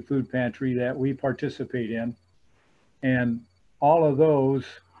Lakeview Food Pantry that we participate in. And all of those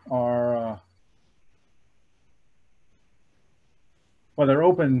are, they're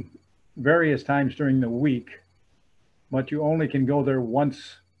open various times during the week, but you only can go there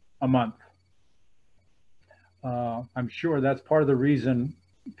once a month. I'm sure that's part of the reason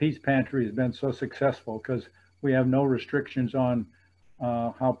Pete's Pantry has been so successful, because we have no restrictions on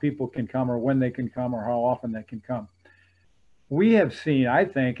how people can come or when they can come or how often they can come. We have seen, I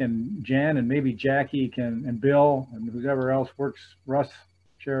think, and Jan and maybe Jackie and Bill and whoever else works, Russ,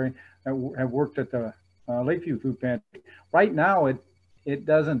 Sherry, have worked at the Lakeview Food Pantry. Right now, it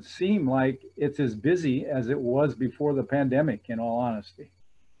doesn't seem like it's as busy as it was before the pandemic, in all honesty.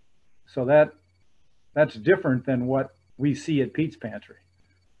 So that's different than what we see at Pete's Pantry.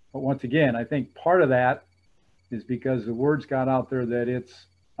 But once again, I think part of that is because the word's got out there that it's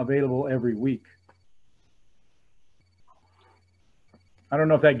available every week. I don't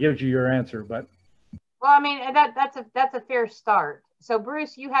know if that gives you your answer, but. Well, I mean, that's a fair start. So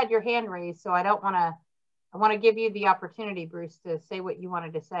Bruce, you had your hand raised, so I want to give you the opportunity, Bruce, to say what you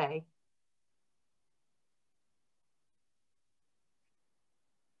wanted to say.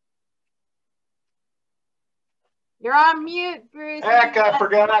 You're on mute, Bruce. Heck, I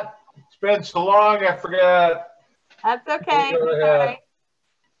forgot. It's been so long, I forgot. That's okay. That's all right.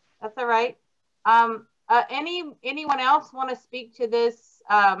 That's all right. Anyone else want to speak to this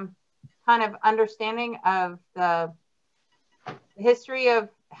kind of understanding of the history of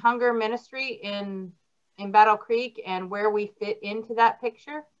hunger ministry in Battle Creek and where we fit into that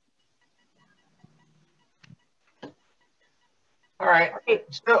picture? All right. Okay.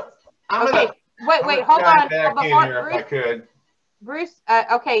 So Wait, hold on. Before, Bruce, if I could. Bruce,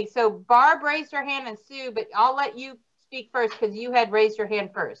 okay, so Barb raised her hand and Sue, but I'll let you speak first because you had raised your hand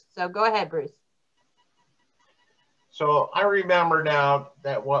first. So go ahead, Bruce. So I remember now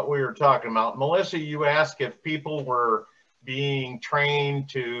that what we were talking about. Melissa, you asked if people were being trained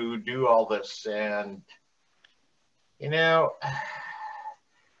to do all this. And, you know,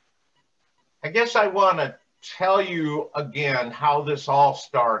 I guess I want to tell you again how this all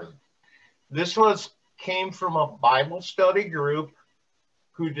started. This came from a Bible study group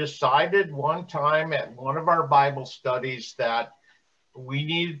who decided one time at one of our Bible studies that we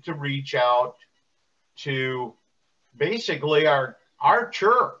needed to reach out to basically our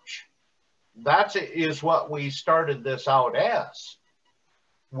church. That is what we started this out as.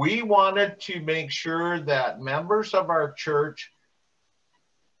 We wanted to make sure that members of our church,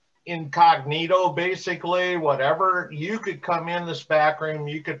 incognito, basically, whatever, you could come in this back room,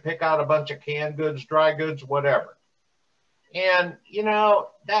 you could pick out a bunch of canned goods, dry goods, whatever. And, you know,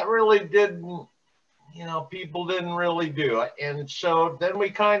 that really didn't you know, people didn't really do it. And so then we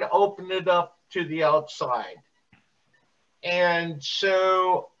kind of opened it up to the outside. And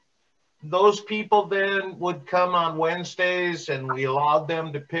so those people then would come on Wednesdays, and we allowed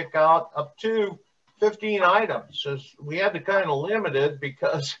them to pick out up to 15 items. So we had to kind of limit it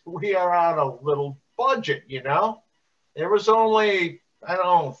because we are on a little budget, you know. There was only, I don't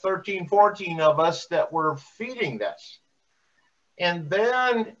know, 13, 14 of us that were feeding this. And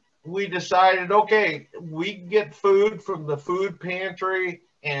then we decided, okay, we get food from the food pantry.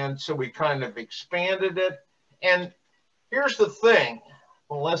 And so we kind of expanded it. And here's the thing,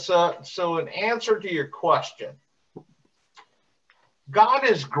 Melissa. So in answer to your question, God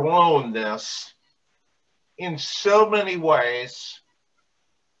has grown this in so many ways.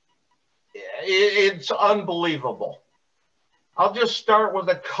 It's unbelievable. I'll just start with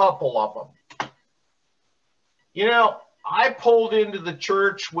a couple of them. You know, I pulled into the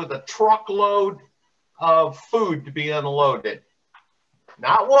church with a truckload of food to be unloaded.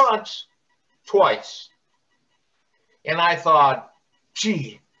 Not once, twice. And I thought,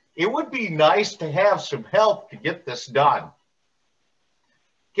 gee, it would be nice to have some help to get this done.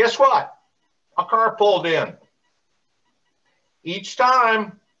 Guess what? A car pulled in. Each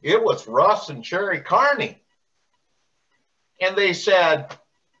time it was Russ and Sherry Carney. And they said,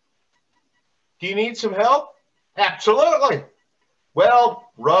 do you need some help? Absolutely. Well,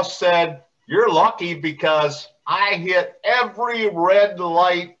 Russ said, you're lucky because I hit every red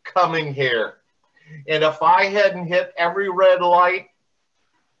light coming here. And if I hadn't hit every red light,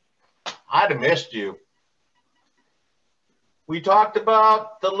 I'd have missed you. We talked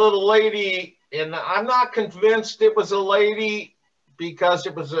about the little lady, and I'm not convinced it was a lady because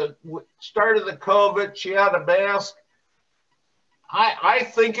it was a start of the COVID. She had a mask. I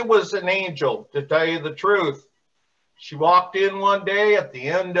think it was an angel, to tell you the truth. She walked in one day at the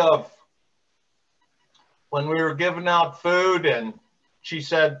end of when we were giving out food, and she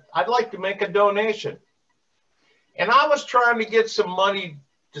said, I'd like to make a donation. And I was trying to get some money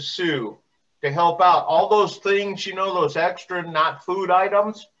to Sue to help out all those things, you know, those extra not food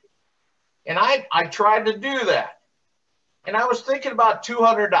items. And I tried to do that. And I was thinking about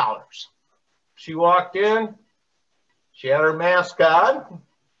 $200. She walked in, she had her mask on,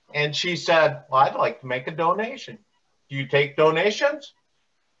 and she said, well, I'd like to make a donation. Do you take donations?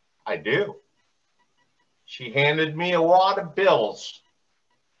 I do. She handed me a wad of bills.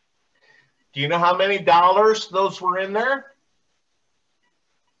 Do you know how many dollars those were in there?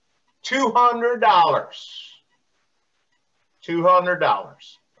 $200. $200.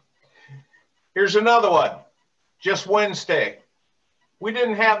 Here's another one. Just Wednesday. We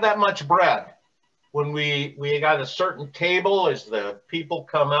didn't have that much bread. When we got a certain table, as the people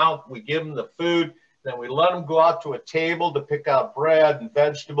come out, we give them the food, then we let them go out to a table to pick out bread and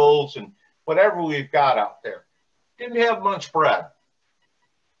vegetables and whatever we've got out there. Didn't have much bread.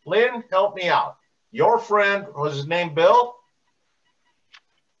 Lynn, help me out. Your friend, was his name Bill?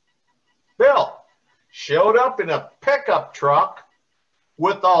 Bill showed up in a pickup truck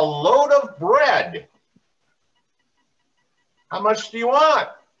with a load of bread. How much do you want?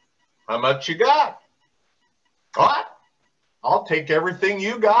 How much you got? What? I'll take everything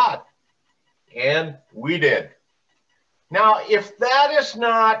you got. And we did. Now, if that is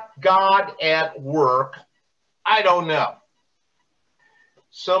not God at work, I don't know.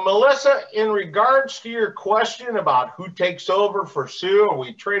 So, Melissa, in regards to your question about who takes over for Sue, or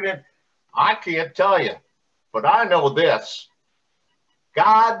we trade it, I can't tell you. But I know this.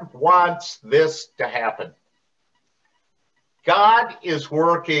 God wants this to happen. God is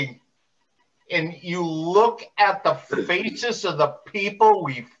working. And you look at the faces of the people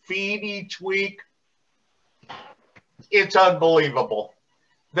we feed each week, it's unbelievable.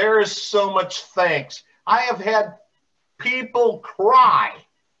 There is so much thanks. I have had people cry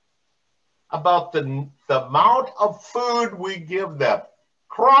about the amount of food we give them.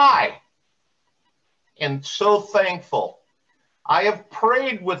 Cry. And so thankful. I have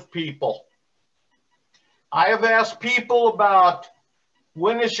prayed with people. I have asked people about,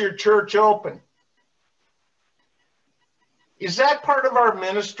 when is your church open? Is that part of our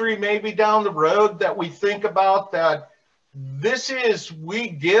ministry maybe down the road that we think about, that this is, we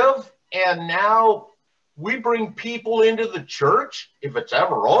give and now we bring people into the church if it's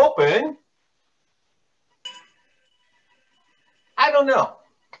ever open? I don't know.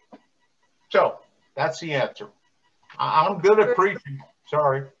 So that's the answer. I'm good at preaching.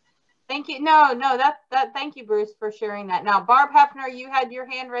 Sorry. Thank you. No, thank you, Bruce, for sharing that. Now, Barb Hefner, you had your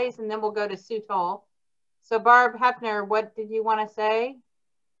hand raised, and then we'll go to Sue Toll. So Barb Hefner, what did you want to say?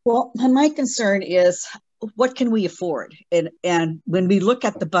 Well, my concern is, what can we afford? And when we look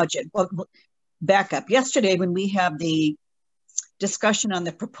at the budget, backup. Yesterday, when we have the discussion on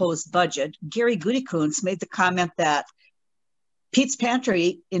the proposed budget, Gary Goodykoons made the comment that Pete's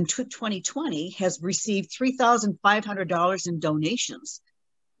Pantry in 2020 has received $3,500 in donations,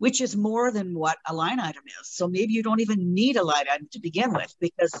 which is more than what a line item is. So maybe you don't even need a line item to begin with,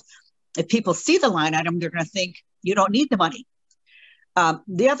 because if people see the line item, they're going to think you don't need the money.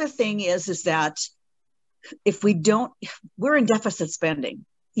 The other thing is that if we don't, we're in deficit spending.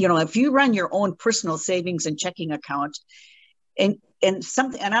 You know, if you run your own personal savings and checking account, and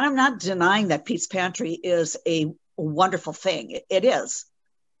I'm not denying that Pete's Pantry is a wonderful thing. It is,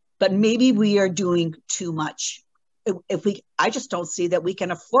 but maybe we are doing too much. I just don't see that we can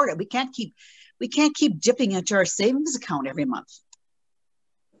afford it. We can't keep dipping into our savings account every month.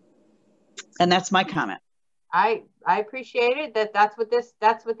 And that's my comment. I appreciate it. That's what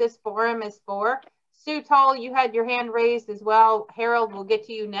this forum is for. Sue Toll, you had your hand raised as well. Harold, we'll get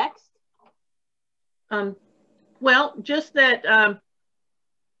to you next. Well, just that,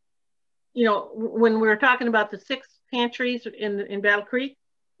 you know, when we were talking about the 6 pantries in Battle Creek,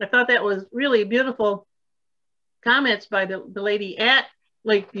 I thought that was really beautiful comments by the lady at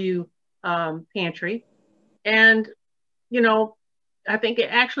Lakeview Pantry. And, you know, I think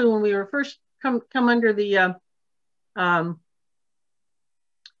actually when we were first come under the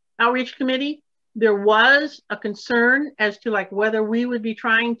outreach committee, there was a concern as to like whether we would be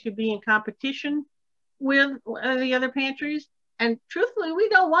trying to be in competition with the other pantries. And truthfully, we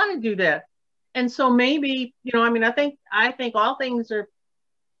don't want to do that. And so maybe, you know, I mean, I think all things are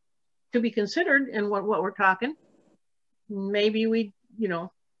to be considered in what we're talking. Maybe we, you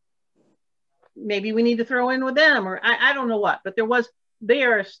know, maybe we need to throw in with them, or I don't know what, but they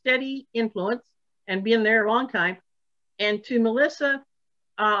are a steady influence and been there a long time. And to Melissa,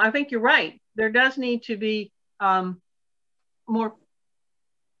 I think you're right. There does need to be more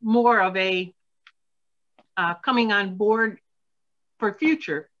of a coming on board for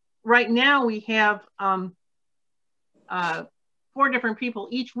future. Right now we have 4 different people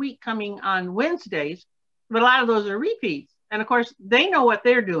each week coming on Wednesdays, but a lot of those are repeats. And of course, they know what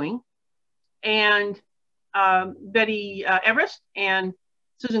they're doing. And Betty Everest and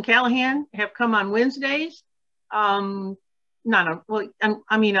Susan Callahan have come on Wednesdays, on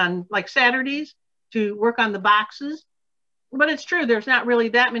like Saturdays to work on the boxes. But it's true, there's not really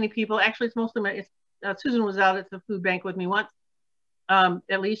that many people. Actually, it's most of them. Susan was out at the food bank with me once,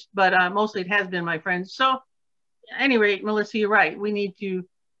 at least, but mostly it has been my friends. So at any rate, Melissa, you're right. We need to,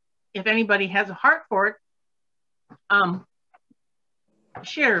 if anybody has a heart for it,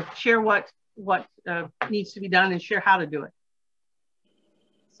 share what needs to be done and share how to do it.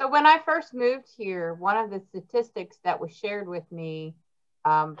 So when I first moved here, one of the statistics that was shared with me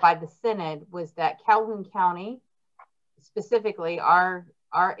by the Synod was that Calhoun County, specifically our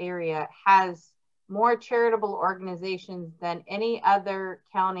area, has more charitable organizations than any other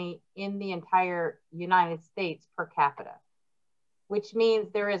county in the entire United States per capita, which means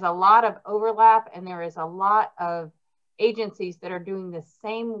there is a lot of overlap and there is a lot of agencies that are doing the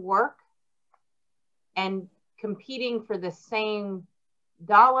same work and competing for the same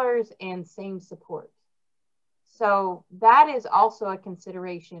dollars and same support. So that is also a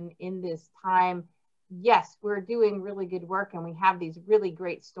consideration in this time. Yes, we're doing really good work and we have these really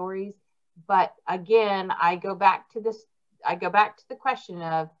great stories. But again, I go back to the question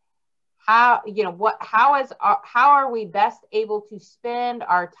of how, you know, how are we best able to spend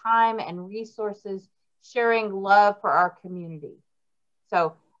our time and resources sharing love for our community?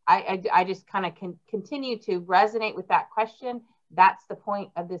 So I just kind of continue to resonate with that question. That's the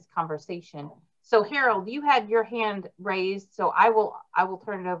point of this conversation. So Harold, you had your hand raised, so I will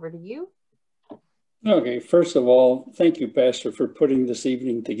turn it over to you. Okay, first of all, thank you, Pastor, for putting this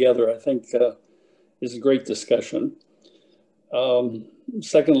evening together. I think it's a great discussion.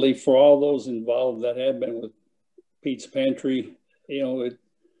 Secondly, for all those involved that have been with Pete's Pantry, you know,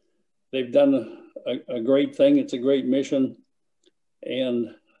 they've done a great thing. It's a great mission.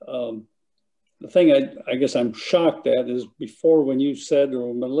 And the thing I guess I'm shocked at is before, when you said,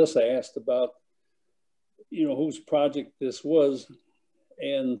 or Melissa asked about, you know, whose project this was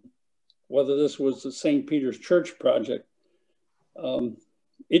and whether this was the St. Peter's Church project.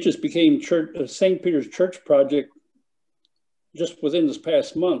 It just became St. Peter's Church project just within this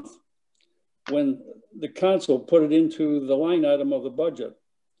past month when the council put it into the line item of the budget.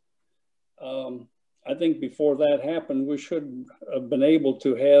 I think before that happened, we should have been able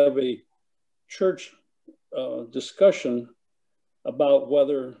to have a church discussion about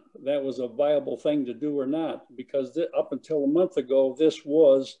whether that was a viable thing to do or not, because up until a month ago, this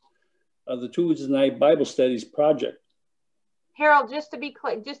was the Tuesday night Bible studies project. Harold, just to be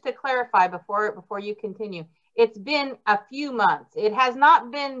clear, just to clarify before you continue, it's been a few months. It has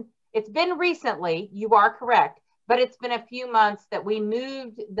not been, it's been recently, you are correct, but it's been a few months that we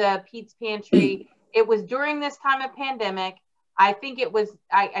moved the Pete's Pantry. It was during this time of pandemic. I think it was,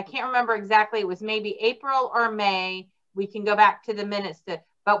 I can't remember exactly, it was maybe April or May. We can go back to the minutes,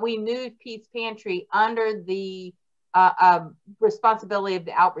 but we moved Pete's Pantry under the responsibility of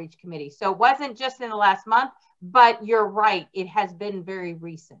the outreach committee. So it wasn't just in the last month, but you're right, it has been very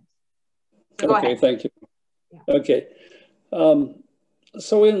recent. So go ahead. Thank you. Yeah. Okay.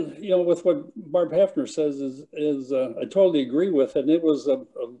 So in, you know, with what Barb Hafner says is I totally agree with it. And it was a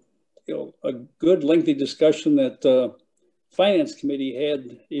good lengthy discussion that Finance Committee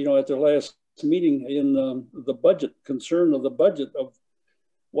had, you know, at their last meeting in the budget, concern of the budget of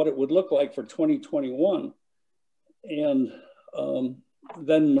what it would look like for 2021. And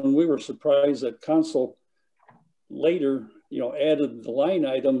then when we were surprised that Council later, you know, added the line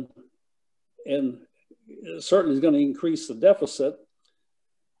item, and certainly is going to increase the deficit.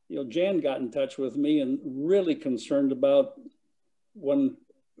 You know, Jan got in touch with me and really concerned about when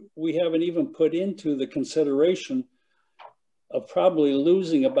we haven't even put into the consideration of probably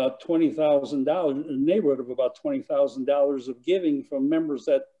losing about $20,000, in the neighborhood of about $20,000 of giving from members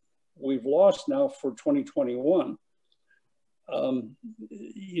that we've lost now for 2021.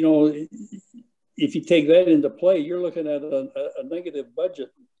 You know, if you take that into play, you're looking at a negative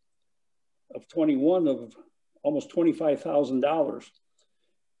budget of 21 of almost $25,000.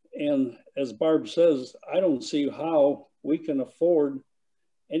 And as Barb says, I don't see how we can afford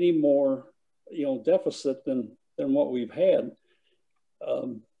any more, you know, deficit than what we've had.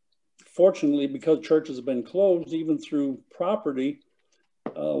 Fortunately, because church has been closed, even through property,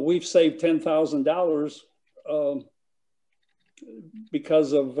 we've saved $10,000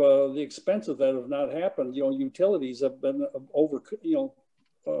 because of the expenses that have not happened. You know, utilities have been over, you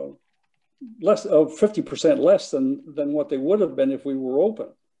know, less of 50% less than what they would have been if we were open.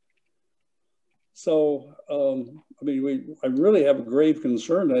 So, I mean, I really have a grave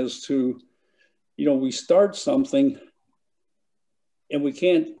concern as to, you know, we start something and we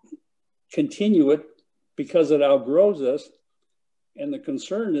can't continue it because it outgrows us. And the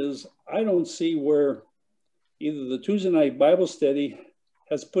concern is, I don't see where either the Tuesday night Bible study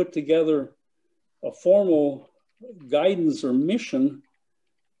has put together a formal guidance or mission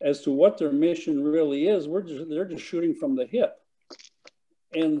as to what their mission really is. They're just shooting from the hip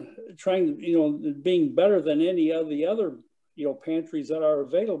and trying to, you know, being better than any of the other, you know, pantries that are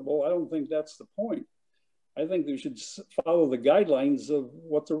available. I don't think that's the point. I think they should follow the guidelines of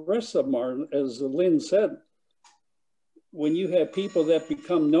what the rest of them are. As Lynn said, when you have people that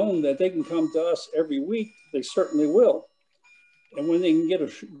become known that they can come to us every week, they certainly will. And when they can get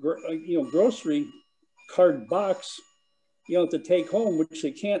a, you know, grocery card box, you know, to take home, which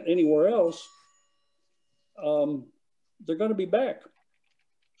they can't anywhere else, they're going to be back.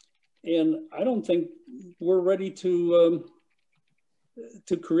 And I don't think we're ready to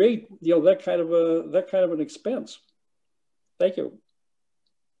create, you know, that kind of an expense. Thank you.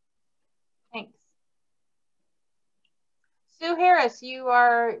 Thanks. Sue Harris, you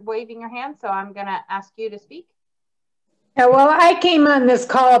are waving your hand, so I'm going to ask you to speak. Yeah, well, I came on this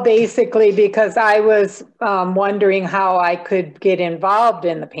call basically because I was wondering how I could get involved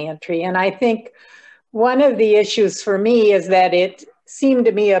in the pantry. And I think one of the issues for me is that it seemed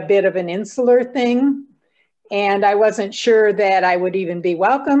to me a bit of an insular thing. And I wasn't sure that I would even be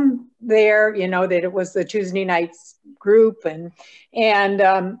welcome there, you know, that it was the Tuesday nights group. And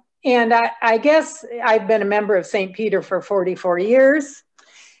I guess I've been a member of St. Peter for 44 years.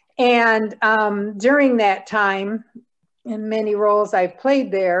 And during that time, in many roles I've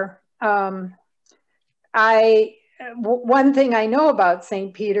played there, one thing I know about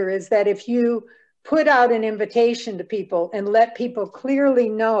St. Peter is that if you put out an invitation to people and let people clearly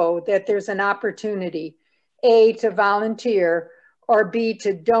know that there's an opportunity, A, to volunteer, or B,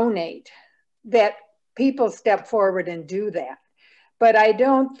 to donate, that people step forward and do that. But I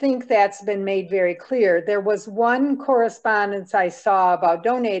don't think that's been made very clear. There was one correspondence I saw about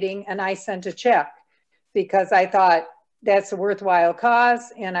donating, and I sent a check because I thought that's a worthwhile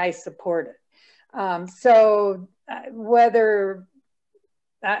cause and I support it. So whether,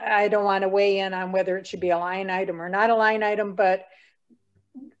 I don't want to weigh in on whether it should be a line item or not a line item, but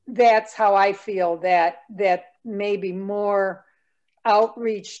that's how I feel, that maybe more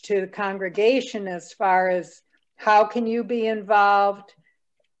outreach to the congregation as far as how can you be involved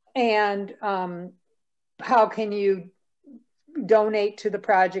and how can you donate to the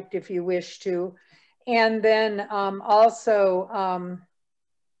project if you wish to. And then also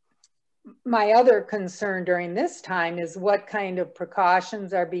my other concern during this time is what kind of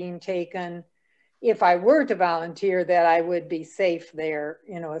precautions are being taken if I were to volunteer, that I would be safe there,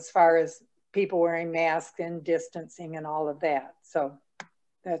 you know, as far as people wearing masks and distancing and all of that. So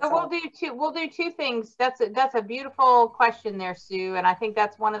that's so we'll do two things. That's a beautiful question there, Sue. And I think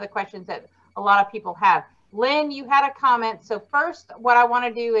that's one of the questions that a lot of people have. Lynn, you had a comment. So first, what I want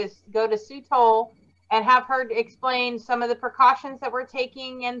to do is go to Sue Toll and have her explain some of the precautions that we're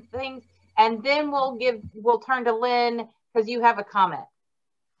taking and things. And then we'll turn to Lynn because you have a comment.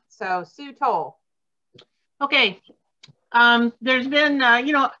 So Sue Toll. Okay. There's been,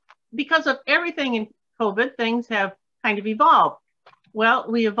 you know, because of everything in COVID, things have kind of evolved. Well,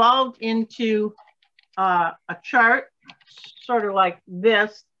 we evolved into a chart, sort of like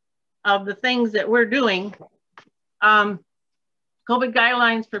this, of the things that we're doing. COVID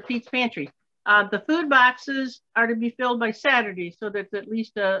guidelines for Pete's Pantry. The food boxes are to be filled by Saturday, so that's at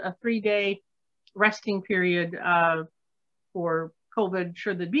least a 3-day resting period for COVID,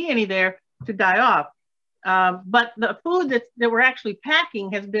 should there be any there, to die off. But the food that we're actually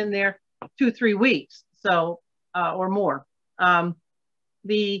packing has been there 2-3 weeks, so or more.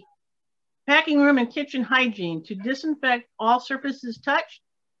 The packing room and kitchen hygiene, to disinfect all surfaces touched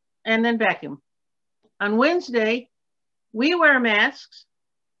and then vacuum. On Wednesday, we wear masks,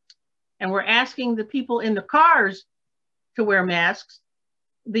 and we're asking the people in the cars to wear masks.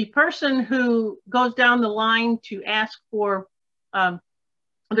 The person who goes down the line to ask for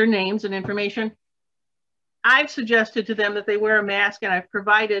their names and information, I've suggested to them that they wear a mask, and I've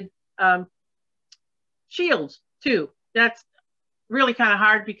provided shields too. That's really kind of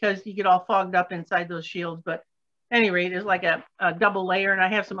hard because you get all fogged up inside those shields, but at any rate, it's like a double layer, and I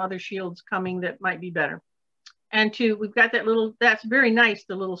have some other shields coming that might be better. And we've got that little, that's very nice,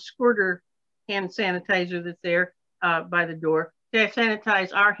 the little squirter hand sanitizer that's there by the door to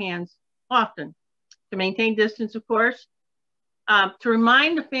sanitize our hands often. To maintain distance, of course. To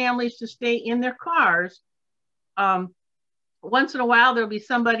remind the families to stay in their cars. Once in a while, there'll be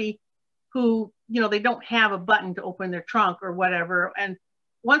somebody who, you know, they don't have a button to open their trunk or whatever. And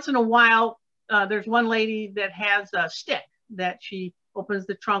once in a while, there's one lady that has a stick that she opens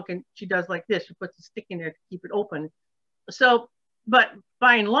the trunk and she does like this. She puts a stick in there to keep it open. So, but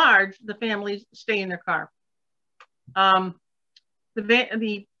by and large, the families stay in their car.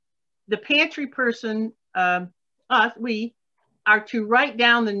 The pantry person, we are to write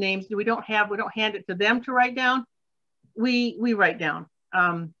down the names. We don't hand it to them to write down. We write down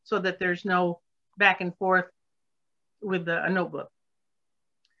so that there's no back and forth with a notebook.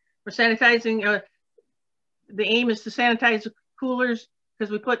 We're sanitizing. The aim is to sanitize the coolers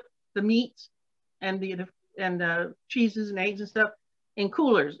because we put the meats and the cheeses and eggs and stuff in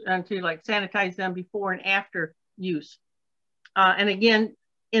coolers, and to like sanitize them before and after use. And again,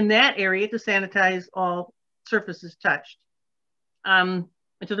 in that area, to sanitize all surfaces touched. And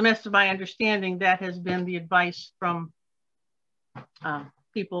to the best of my understanding, that has been the advice from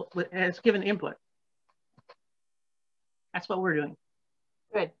people has given input. That's what we're doing.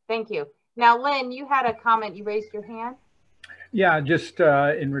 Good, thank you. Now, Lynn, you had a comment, you raised your hand. Yeah, just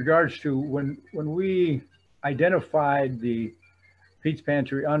in regards to when we identified the Pete's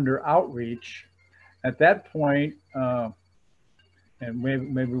Pantry under outreach, at that point, and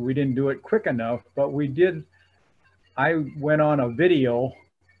maybe we didn't do it quick enough, but we did. I went on a video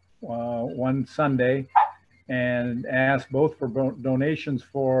one Sunday and asked both for donations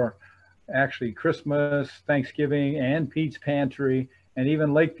for actually Christmas, Thanksgiving, and Pete's Pantry, and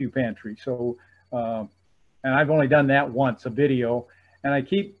even Lakeview Pantry. So, and I've only done that once, a video, and I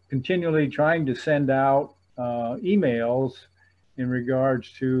keep continually trying to send out emails in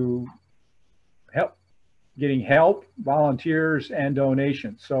regards to getting help, volunteers, and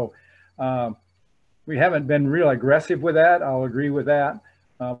donations. So we haven't been real aggressive with that. I'll agree with that.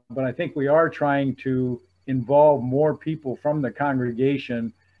 But I think we are trying to involve more people from the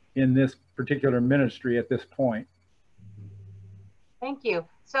congregation in this particular ministry at this point. Thank you.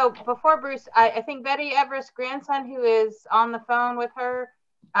 So before Bruce, I think Betty Everest's grandson, who is on the phone with her,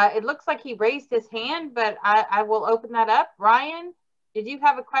 it looks like he raised his hand, but I will open that up. Ryan, did you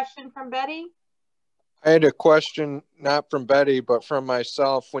have a question from Betty? I had a question, not from Betty, but from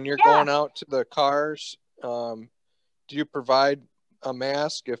myself. When you're going out to the cars, do you provide a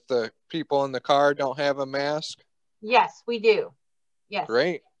mask if the people in the car don't have a mask? Yes, we do. Yes.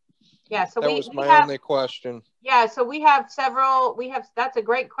 Great. Yeah, so that was my only question. Yeah, so we have several. That's a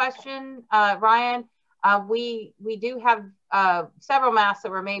great question, Ryan. We do have several masks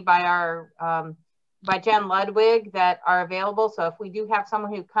that were made by our by Jen Ludwig that are available. So if we do have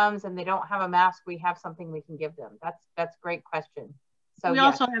someone who comes and they don't have a mask, we have something we can give them. That's a great question. So we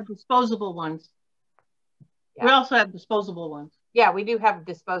also have disposable ones. Yeah. We also have disposable ones. Yeah, we do have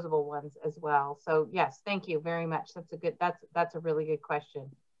disposable ones as well. So yes, thank you very much. That's a really good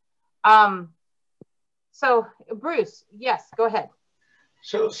question. So Bruce, yes, go ahead.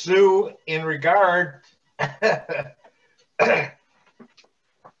 So Sue, in regard,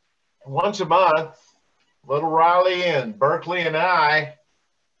 once a month, little Riley and Berkeley and I,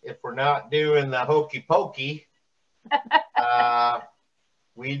 if we're not doing the hokey pokey,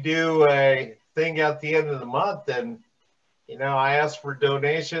 we do a thing at the end of the month, and you know, I ask for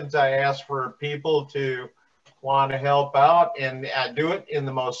donations. I ask for people to want to help out, and I do it in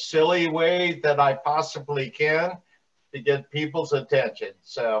the most silly way that I possibly can to get people's attention.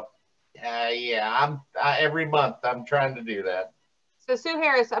 So, yeah, every month I'm trying to do that. So Sue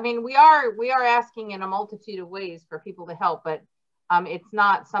Harris, I mean, we are asking in a multitude of ways for people to help, but it's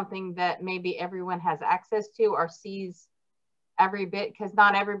not something that maybe everyone has access to or sees every bit, because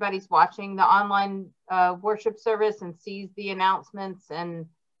not everybody's watching the online worship service and sees the announcements. And,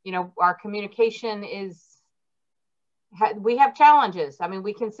 you know, our communication we have challenges. I mean,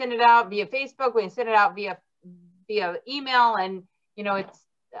 we can send it out via Facebook, we can send it out via email, and, you know,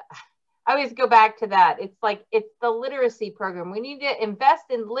 I always go back to that. It's like, it's the literacy program. We need to invest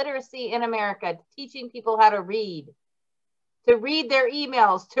in literacy in America, teaching people how to read their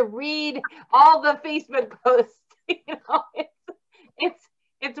emails, to read all the Facebook posts. You know,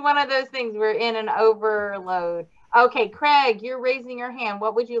 it's one of those things. We're in an overload. Okay, Craig, you're raising your hand.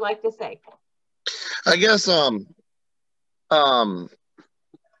 What would you like to say? I guess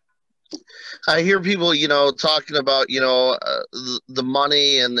I hear people, you know, talking about, you know, the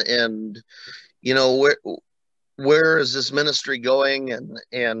money and you know, where is this ministry going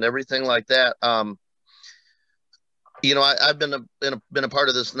and everything like that. You know, I've been a part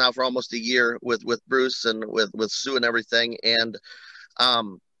of this now for almost a year with Bruce and with Sue and everything, and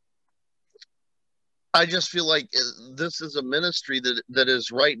I just feel like this is a ministry that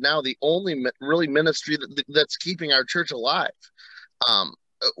is right now the only really ministry that's keeping our church alive.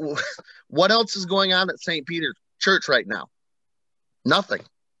 What else is going on at St. Peter's Church right now? Nothing.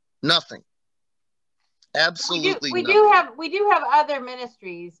 Absolutely. We do have other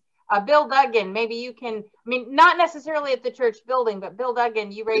ministries. Bill Duggan, maybe you can, I mean, not necessarily at the church building, but Bill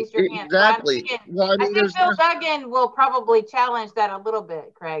Duggan, you raised your hand. Exactly. Well, I think Bill Duggan will probably challenge that a little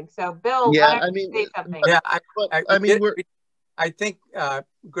bit, Craig. So Bill, yeah, why don't you say something? Yeah, I think,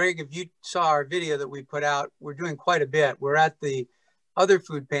 Greg, if you saw our video that we put out, we're doing quite a bit. We're at the other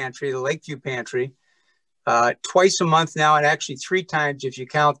food pantry, the Lakeview Pantry, twice a month now, and actually 3 times if you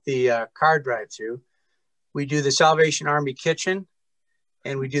count the car drive-through. We do the Salvation Army Kitchen,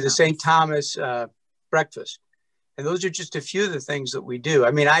 and we do the St. Thomas breakfast. And those are just a few of the things that we do.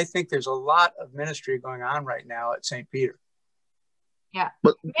 I mean, I think there's a lot of ministry going on right now at St. Peter. Yeah,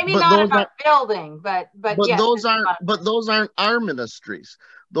 maybe not about building, but yes, those aren't our ministries.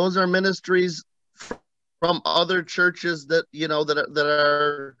 Those are ministries from other churches that, you know,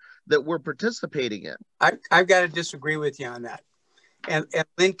 that we're participating in. I've got to disagree with you on that. And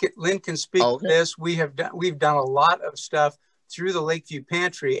Lynn can speak to this. We've done a lot of stuff through the Lakeview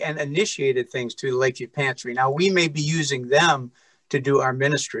Pantry and initiated things through the Lakeview Pantry. Now, we may be using them to do our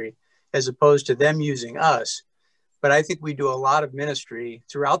ministry as opposed to them using us. But I think we do a lot of ministry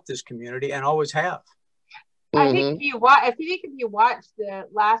throughout this community and always have. I think if you watch the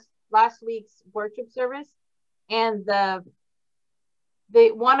last week's worship service and the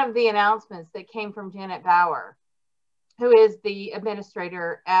one of the announcements that came from Janet Bauer, who is the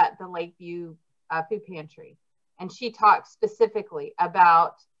administrator at the Lakeview Food Pantry. And she talked specifically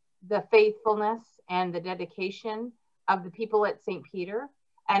about the faithfulness and the dedication of the people at St. Peter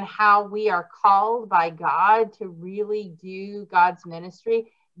and how we are called by God to really do God's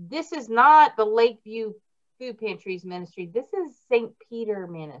ministry. This is not the Lakeview Food Pantry's ministry. This is St. Peter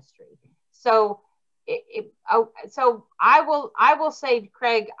ministry. So so I will say,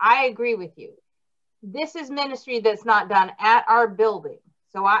 Craig, I agree with you. This is ministry that's not done at our building.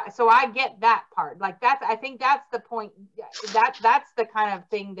 So I get that part. Like I think that's the point. That's the kind of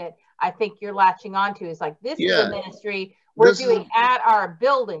thing that I think you're latching onto, is like, this is a ministry we're doing at our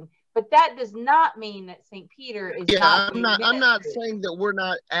building. But that does not mean that St. Peter is not. I'm not saying that we're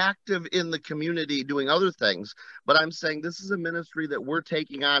not active in the community doing other things, but I'm saying this is a ministry that we're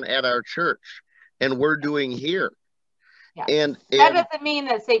taking on at our church and we're doing here. Yeah. And that doesn't mean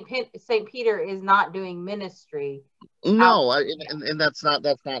that St. Peter is not doing ministry. No, and that's not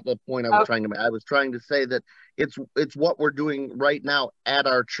the point I was trying to make. I was trying to say that it's what we're doing right now at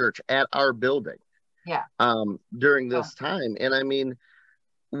our church, at our building. Yeah. During this time. And I mean,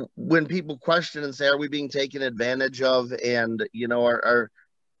 when people question and say, are we being taken advantage of? And, you know, are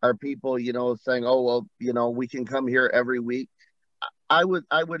people, you know, saying, oh, well, you know, we can come here every week. I would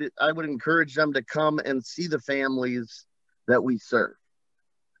encourage them to come and see the families that we serve.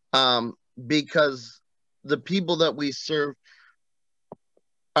 Because the people that we serve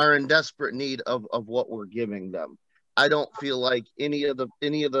are in desperate need of what we're giving them. I don't feel like any of the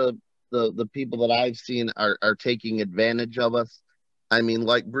people that I've seen are taking advantage of us. I mean,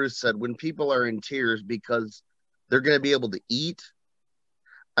 like Bruce said, when people are in tears because they're going to be able to eat.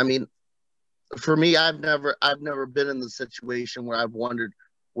 I mean, for me, I've never been in the situation where I've wondered,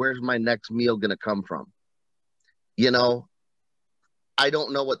 where's my next meal going to come from? You know, I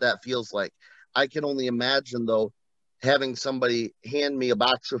don't know what that feels like. I can only imagine, though, having somebody hand me a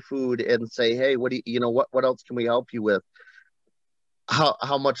box of food and say, hey, what else can we help you with?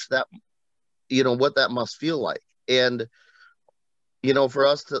 How much that, you know, what that must feel like. And, you know, for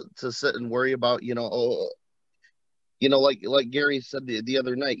us to sit and worry about, you know, like Gary said the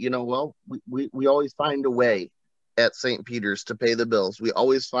other night, you know, well, we always find a way at St. Peter's to pay the bills. We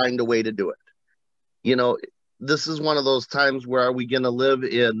always find a way to do it. You know, this is one of those times where are we going to live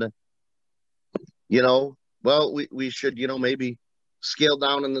in, you know, well, we should, you know, maybe scale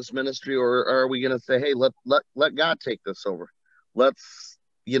down in this ministry, or are we going to say, hey, let God take this over? Let's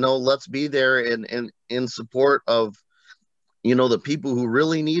be there and in support of, you know, the people who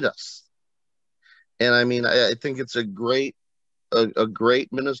really need us. And I mean, I think it's a great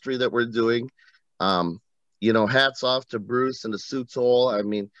ministry that we're doing. You know, hats off to Bruce and to Sue Toll. I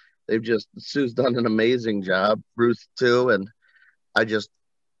mean, Sue's done an amazing job, Bruce too. And I just,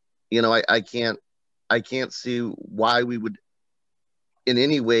 you know, I can't see why we would in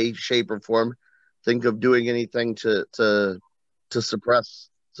any way, shape, or form think of doing anything to suppress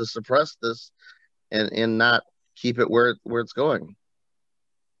this and not keep it where it's going.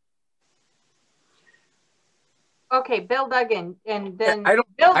 Okay, Bill Duggan, and then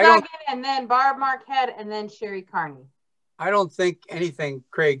Bill Duggan, and then Barb Marquette, and then Sherry Carney. I don't think anything,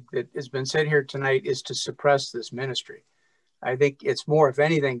 Craig, that has been said here tonight is to suppress this ministry. I think it's more, if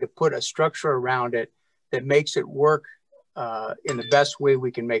anything, to put a structure around it that makes it work in the best way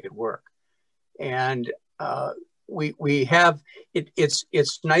we can make it work. And we have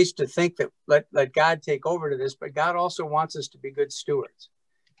it's nice to think that let God take over to this, but God also wants us to be good stewards.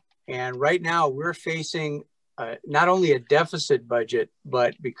 And right now we're facing not only a deficit budget,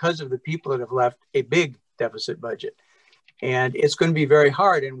 but because of the people that have left, a big deficit budget. And it's going to be very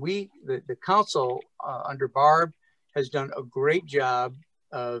hard. And the council under Barb has done a great job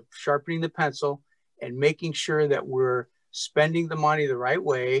of sharpening the pencil and making sure that we're spending the money the right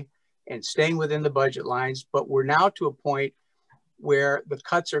way and staying within the budget lines. But we're now to a point where the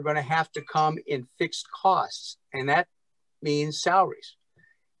cuts are going to have to come in fixed costs. And that means salaries.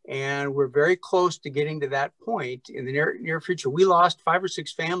 And we're very close to getting to that point in the near future. We lost 5 or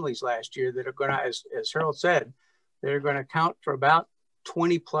 6 families last year that are going to, as Harold said, they're going to count for about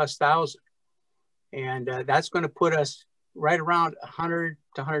 20,000+. And that's going to put us right around $100,000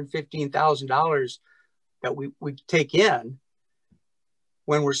 to $115,000 that we take in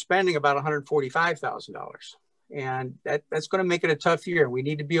when we're spending about $145,000. And that's going to make it a tough year. We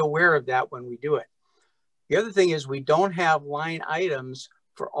need to be aware of that when we do it. The other thing is we don't have line items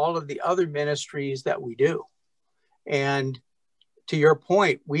for all of the other ministries that we do. And to your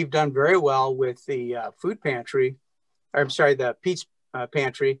point, we've done very well with the the Pete's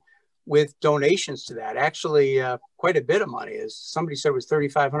Pantry, with donations to that. Actually, quite a bit of money. As somebody said, it was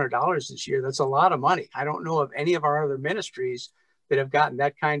 $3,500 this year. That's a lot of money. I don't know of any of our other ministries that have gotten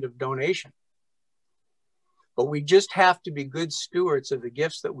that kind of donation. But we just have to be good stewards of the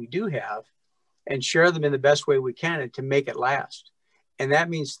gifts that we do have and share them in the best way we can and to make it last. And that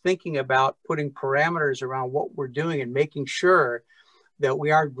means thinking about putting parameters around what we're doing and making sure that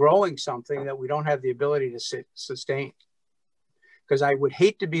we aren't growing something that we don't have the ability to sustain. Because I would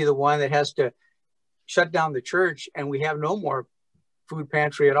hate to be the one that has to shut down the church and we have no more food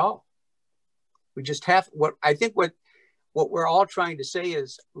pantry at all. We just have what we're all trying to say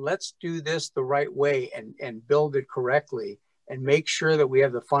is, let's do this the right way and build it correctly and make sure that we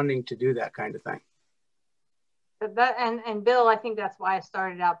have the funding to do that kind of thing. And Bill, I think that's why I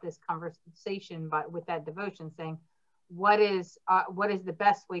started out this conversation with that devotion, saying, what is the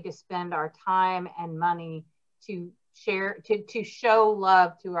best way to spend our time and money to share, to show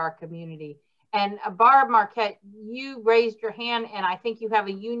love to our community? And Barb Marquette, you raised your hand, and I think you have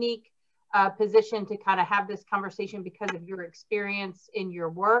a unique position to kind of have this conversation because of your experience in your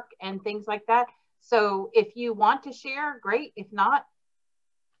work and things like that. So if you want to share, great. If not,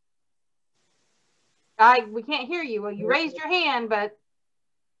 we can't hear you. Well, you raised your hand, but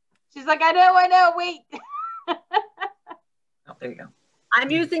She's like, I know, wait. Oh, there you go.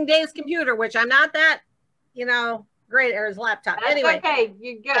 I'm using Dave's computer, which I'm not that, great, or his laptop. That's anyway. Okay,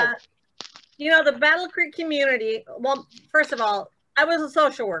 you're good. The Battle Creek community, well, first of all, I was a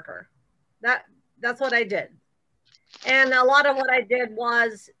social worker. That's what I did. And a lot of what I did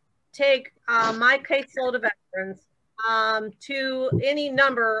was take my caseload of veterans to any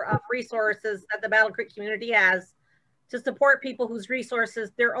number of resources that the Battle Creek community has to support people whose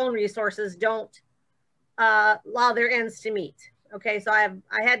resources, their own resources, don't allow their ends to meet. Okay, so I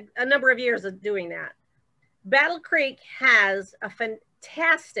had a number of years of doing that. Battle Creek has a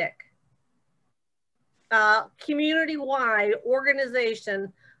fantastic community-wide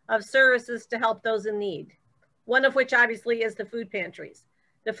organization of services to help those in need. One of which obviously is the food pantries.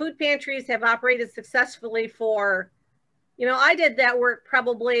 The food pantries have operated successfully for, I did that work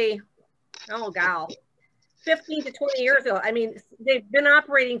probably, 15 to 20 years ago. I mean, they've been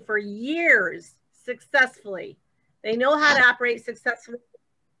operating for years successfully. They know how to operate successfully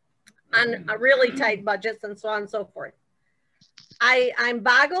on a really tight budgets and so on and so forth. I'm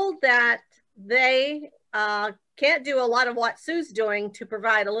boggled that they can't do a lot of what Sue's doing to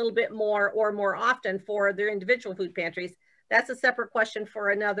provide a little bit more or more often for their individual food pantries. That's a separate question for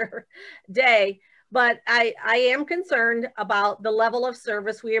another day. But I am concerned about the level of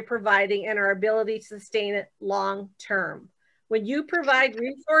service we are providing and our ability to sustain it long term. When you provide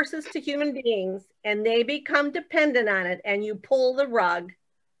resources to human beings and they become dependent on it and you pull the rug,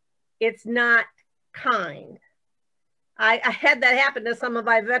 it's not kind. I had that happen to some of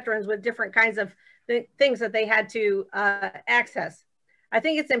my veterans with different kinds of things that they had to access. I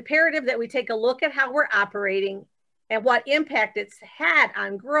think it's imperative that we take a look at how we're operating and what impact it's had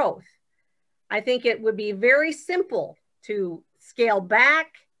on growth. I think it would be very simple to scale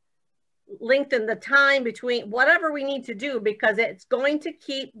back, lengthen the time between whatever we need to do, because it's going to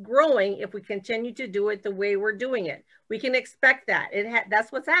keep growing if we continue to do it the way we're doing it. We can expect that.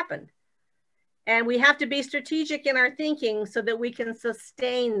 That's what's happened. And we have to be strategic in our thinking so that we can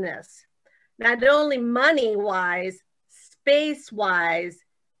sustain this. Not only money-wise, space-wise,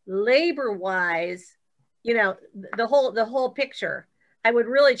 labor-wise, the whole picture. I would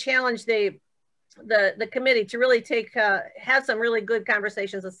really challenge the committee to really have some really good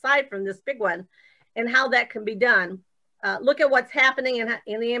conversations aside from this big one and how that can be done. Look at what's happening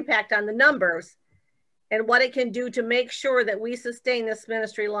and the impact on the numbers and what it can do to make sure that we sustain this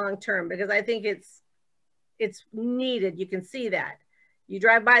ministry long-term, because I think it's needed. You can see that. You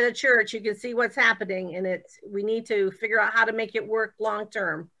drive by the church, you can see what's happening, and we need to figure out how to make it work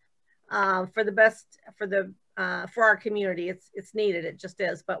long-term for the best, for our community. It's needed, it just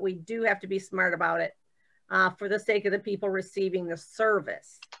is, but we do have to be smart about it for the sake of the people receiving the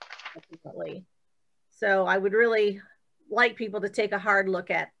service, ultimately. So I would really like people to take a hard look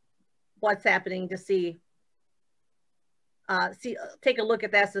at what's happening to take a look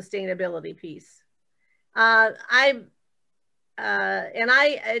at that sustainability piece. I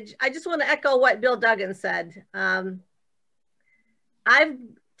just want to echo what Bill Duggan said. I've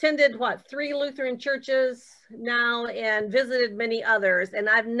attended 3 Lutheran churches now and visited many others, and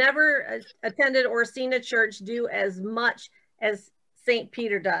I've never attended or seen a church do as much as St.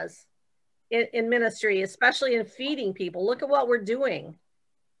 Peter does in ministry, especially in feeding people. Look at what we're doing.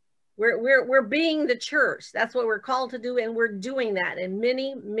 We're being the church. That's what we're called to do, and we're doing that in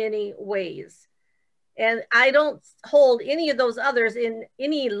many, many ways. And I don't hold any of those others in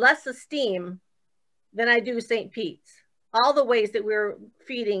any less esteem than I do St. Pete's. All the ways that we're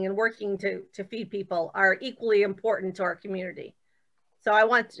feeding and working to feed people are equally important to our community. So I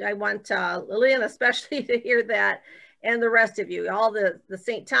want Lillian especially to hear that, and the rest of you, all the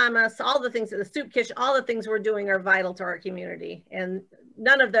St. Thomas, all the things, the soup kitchen, all the things we're doing are vital to our community, and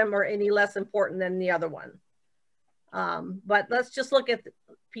none of them are any less important than the other one. But let's just look at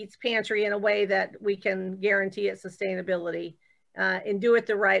Pete's Pantry in a way that we can guarantee its sustainability and do it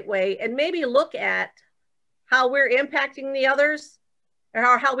the right way, and maybe look at how we're impacting the others,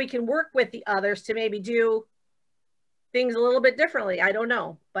 or how we can work with the others to maybe do things a little bit differently. I don't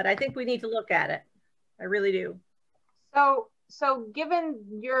know, but I think we need to look at it. I really do. So given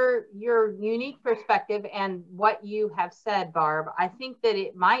your unique perspective and what you have said, Barb, I think that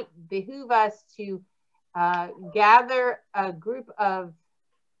it might behoove us to gather a group of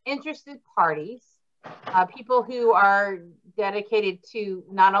interested parties, people who are dedicated to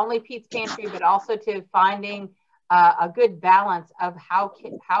not only Pete's Pantry, but also to finding a good balance of how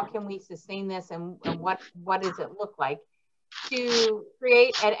can we sustain this, and what does it look like, to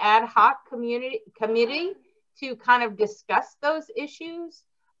create an ad hoc committee to kind of discuss those issues.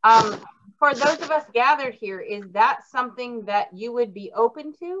 For those of us gathered here, is that something that you would be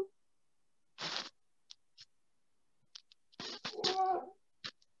open to?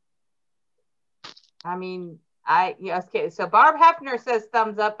 I mean, yes, okay. So Barb Hefner says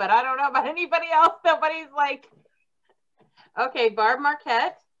thumbs up, but I don't know about anybody else. Nobody's like, okay, Barb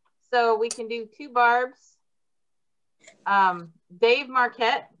Marquette. So we can do 2 Barbs. Dave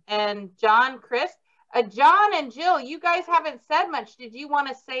Marquette and John Christ. John and Jill, you guys haven't said much. Did you want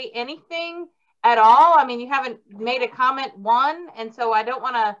to say anything at all? I mean, you haven't made a comment one, and so I don't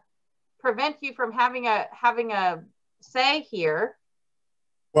want to prevent you from having a say here.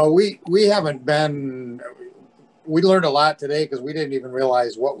 Well, we haven't been. We learned a lot today because we didn't even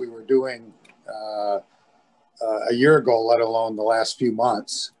realize what we were doing a year ago, let alone the last few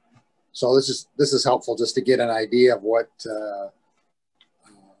months. So this is helpful just to get an idea of what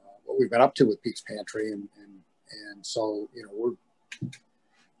we've been up to with Pete's Pantry, and so we're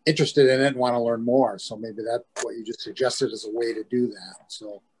interested in it and want to learn more. So maybe that's what you just suggested as a way to do that.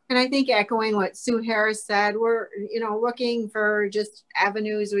 So. And I think echoing what Sue Harris said, we're looking for just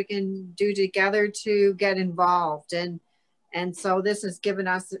avenues we can do together to get involved, and so this has given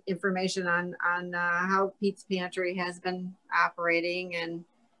us information on how Pete's Pantry has been operating and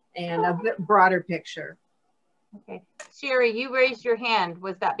a bit broader picture. Okay, Sherry, you raised your hand.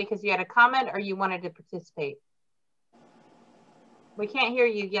 Was that because you had a comment or you wanted to participate? We can't hear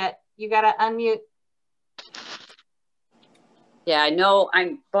you yet. You got to unmute. Yeah, I know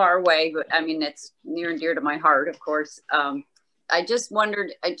I'm far away, but I mean, it's near and dear to my heart, of course. I just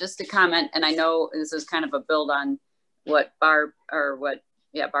wondered, just to comment, and I know this is kind of a build on what Barb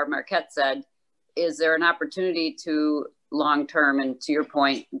Marquette said, is there an opportunity to long-term, and to your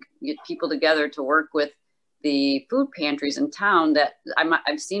point, get people together to work with the food pantries in town that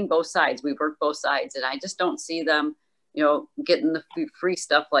I've seen both sides. We've worked both sides, and I just don't see them, getting the free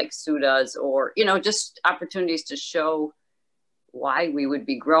stuff like Sue does, or, just opportunities to show why we would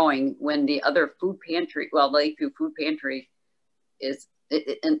be growing when the other food pantry, well, the Lakeview Food Pantry is,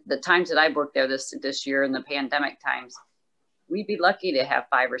 in the times that I've worked there this year in the pandemic times, we'd be lucky to have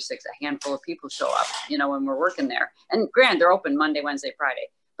 5 or 6, a handful of people show up, when we're working there. And granted, they're open Monday, Wednesday, Friday,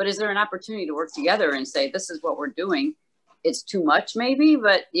 but is there an opportunity to work together and say, this is what we're doing? It's too much maybe,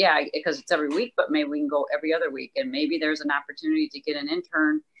 but yeah, because it's every week, but maybe we can go every other week. And maybe there's an opportunity to get an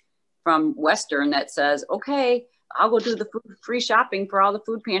intern from Western that says, okay, I'll go do the free shopping for all the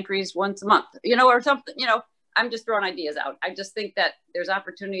food pantries once a month, or something, I'm just throwing ideas out. I just think that there's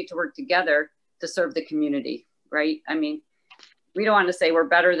opportunity to work together to serve the community, right? I mean, we don't want to say we're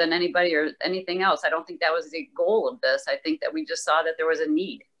better than anybody or anything else. I don't think that was the goal of this. I think that we just saw that there was a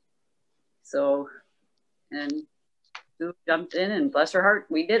need. So, and Sue jumped in, and bless her heart,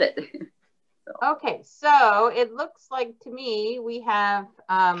 we did it. So. Okay, so it looks like to me we have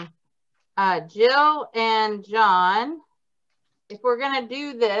Jill and John. If we're going to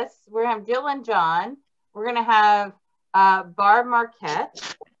do this, we're going to have Jill and John. We're going to have Barb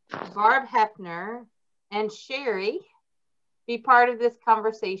Marquette, Barb Hefner, and Sherry be part of this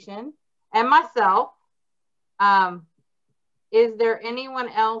conversation, and myself. Is there anyone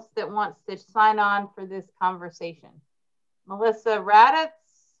else that wants to sign on for this conversation? Melissa Raditz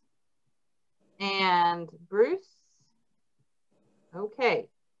and Bruce. Okay.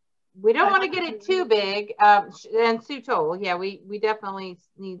 We don't want to get it too big. And Sue Toll, yeah, we definitely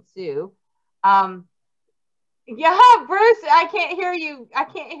need Sue. Yeah, Bruce, I can't hear you.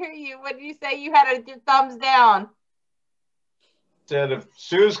 What did you say? You had a thumbs down. Said if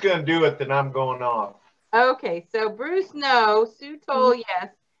Sue's going to do it, then I'm going off. Okay, so Bruce, no. Sue Toll, yes.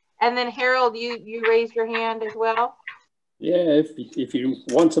 And then Harold, you raised your hand as well. Yeah, if you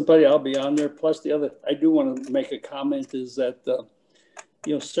want somebody, I'll be on there. Plus the other, I do want to make a comment is that,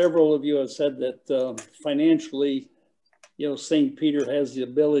 several of you have said that financially, St. Peter has the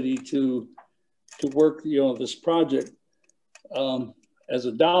ability to work, this project. As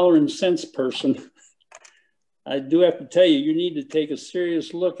a dollar and cents person, I do have to tell you, you need to take a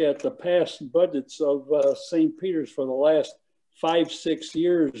serious look at the past budgets of St. Peter's for the last 5-6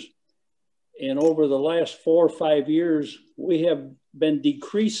 years. And over the last 4 or 5 years, we have been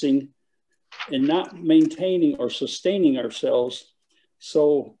decreasing and not maintaining or sustaining ourselves.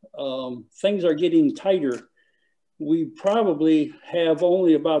 So things are getting tighter. We probably have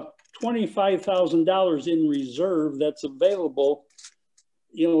only about $25,000 in reserve that's available,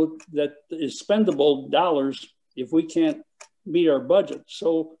 that is spendable dollars if we can't meet our budget.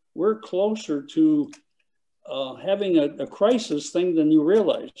 So we're closer to having a crisis thing than you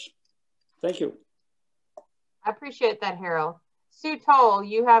realize. Thank you. I appreciate that, Harold. Sue Toll,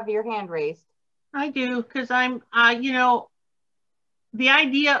 you have your hand raised. I do, because I'm, the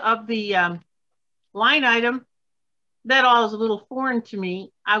idea of the line item that all is a little foreign to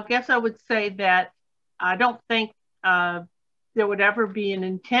me. I guess I would say that I don't think there would ever be an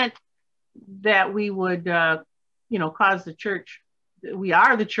intent that we would, you know, cause the church. We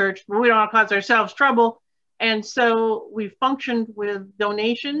are the church, but we don't want to cause ourselves trouble. And so we functioned with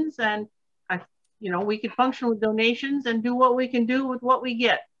donations, and you know, we could function with donations and do what we can do with what we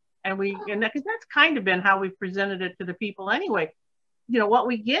get. And because that's kind of been how we presented it to the people anyway. You know, what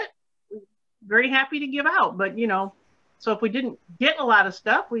we get, very happy to give out. But, you know, so if we didn't get a lot of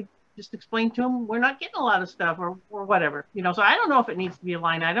stuff, we just explain to them we're not getting a lot of stuff or whatever, you know. So I don't know if it needs to be a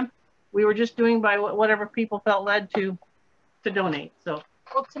line item. We were just doing by whatever people felt led to donate. So.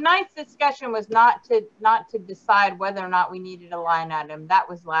 Well, tonight's discussion was not to decide whether or not we needed a line item. That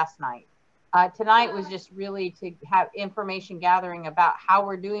was last night. Tonight was just really to have information gathering about how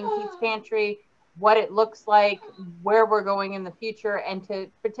we're doing Pete's Pantry, what it looks like, where we're going in the future, and to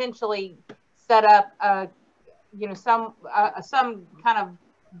potentially set up you know, some kind of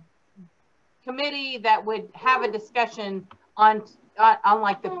committee that would have a discussion on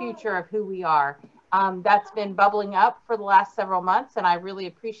like the future of who we are. That's been bubbling up for the last several months, and I really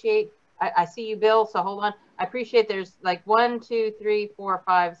appreciate. I see you, Bill. So hold on. I appreciate there's like 1, 2, 3, 4,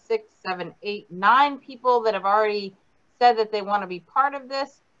 5, 6, 7, 8, 9 people that have already said that they want to be part of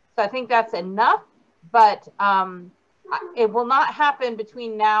this. So I think that's enough, but it will not happen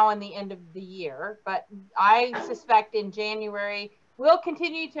between now and the end of the year. But I suspect in January we'll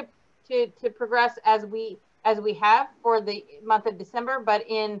continue to progress as we have for the month of December. But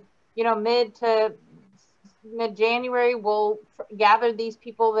in, you know, mid January, we'll gather these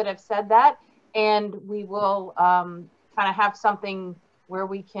people that have said that, and we will kind of have something where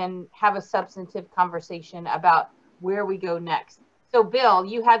we can have a substantive conversation about where we go next. So Bill,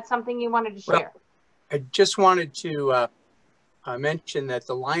 you had something you wanted to share. Well, I just wanted to mention that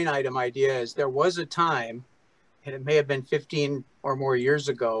the line item idea is there was a time, and it may have been 15 or more years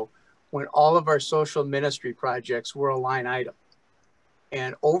ago, when all of our social ministry projects were a line item.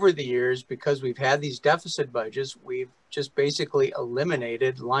 And over the years, because we've had these deficit budgets, we've just basically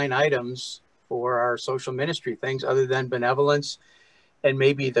eliminated line items for our social ministry things other than benevolence and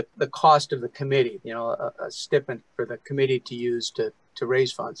maybe the cost of the committee, you know, a stipend for the committee to use to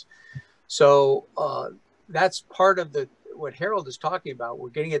raise funds. So that's part of what Harold is talking about. We're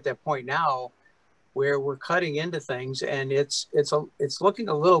getting at that point now where we're cutting into things, and it's looking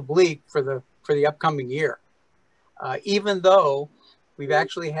a little bleak for the upcoming year, even though we've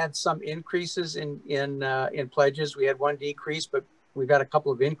actually had some increases in pledges. We had one decrease, but we've got a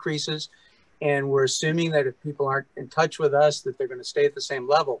couple of increases, and we're assuming that if people aren't in touch with us, that they're going to stay at the same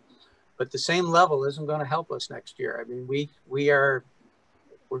level. But the same level isn't going to help us next year. I mean, we're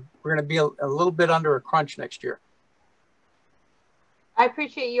going to be a little bit under a crunch next year. I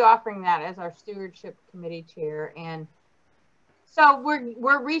appreciate you offering that as our stewardship committee chair. And so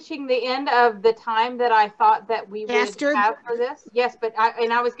we're reaching the end of the time that I thought that we would have for this. Yes, but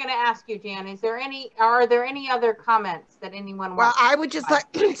I was going to ask you, Jan, are there any other comments that anyone wants? Well, I would just like,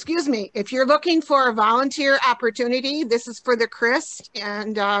 excuse me, if you're looking for a volunteer opportunity, this is for the Chris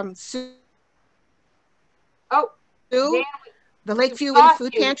and Sue. Oh, Jan, the Lakeview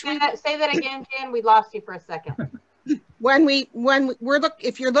Food Pantry. Say that again, Jan. We lost you for a second.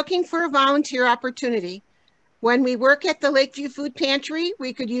 If you're looking for a volunteer opportunity, when we work at the Lakeview Food Pantry,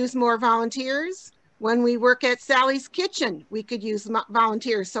 we could use more volunteers. When we work at Sally's Kitchen, we could use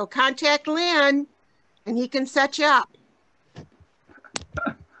volunteers. So contact Lynn and he can set you up.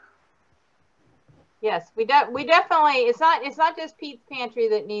 Yes, we definitely, it's not just Pete's Pantry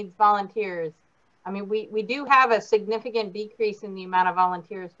that needs volunteers. I mean, we do have a significant decrease in the amount of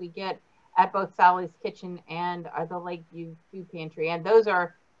volunteers we get at both Sally's Kitchen and the Lakeview Food Pantry, and those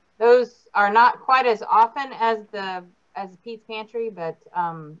are not quite as often as Pete's Pantry, but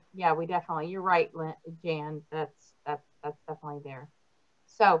yeah, we definitely, you're right, Jan, that's definitely there.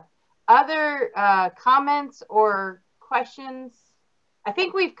 So other comments or questions? I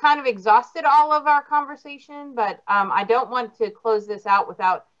think we've kind of exhausted all of our conversation, but I don't want to close this out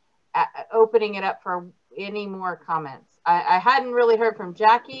without opening it up for any more comments. I hadn't really heard from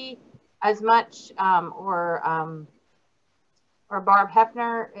Jackie as much, or Barb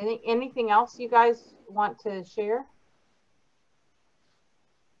Hefner. Anything else you guys want to share?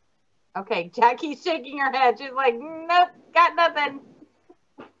 Okay, Jackie's shaking her head. She's like, nope, got nothing.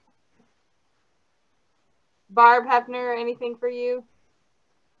 Barb Hefner, anything for you?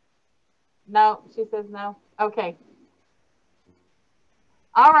 No, she says no. Okay.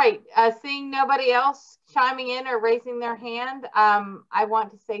 All right, seeing nobody else chiming in or raising their hand, I want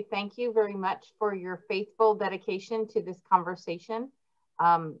to say thank you very much for your faithful dedication to this conversation.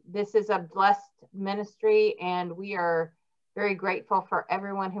 This is a blessed ministry, and we are very grateful for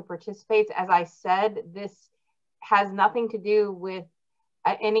everyone who participates. As I said, this has nothing to do with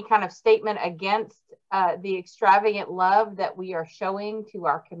any kind of statement against the extravagant love that we are showing to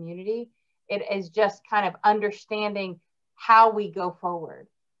our community. It is just kind of understanding how we go forward.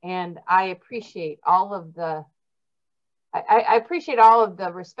 And I appreciate all of the I appreciate all of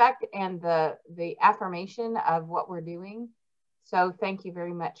the respect and the affirmation of what we're doing. So thank you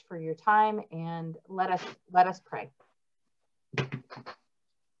very much for your time, and let us pray.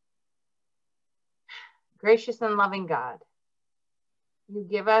 Gracious and loving God, you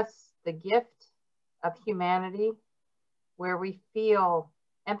give us the gift of humanity where we feel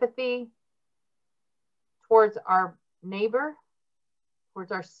empathy towards our neighbor,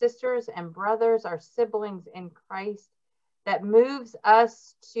 towards our sisters and brothers, our siblings in Christ, that moves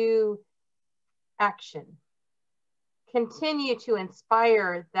us to action. Continue to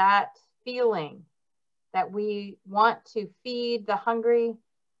inspire that feeling that we want to feed the hungry,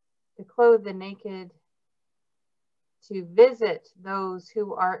 to clothe the naked, to visit those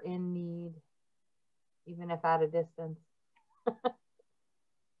who are in need, even if at a distance,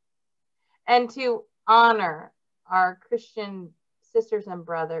 and to honor our Christian sisters and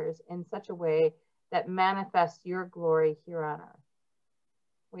brothers in such a way that manifests your glory here on earth.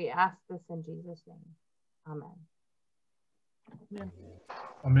 We ask this in Jesus' name. Amen. Amen.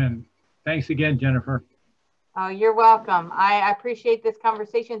 Amen. Thanks again, Jennifer. Oh, you're welcome. I appreciate this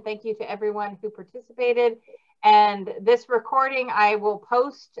conversation. Thank you to everyone who participated. And this recording I will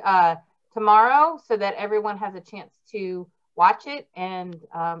post tomorrow so that everyone has a chance to watch it. And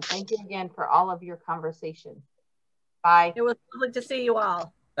thank you again for all of your conversation. Bye. It was lovely to see you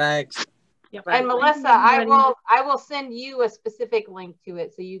all. Thanks. Yep. And Melissa, I will send you a specific link to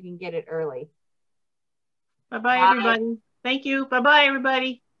it so you can get it early. Bye-bye, everybody. Thank you. Bye-bye,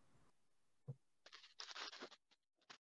 everybody.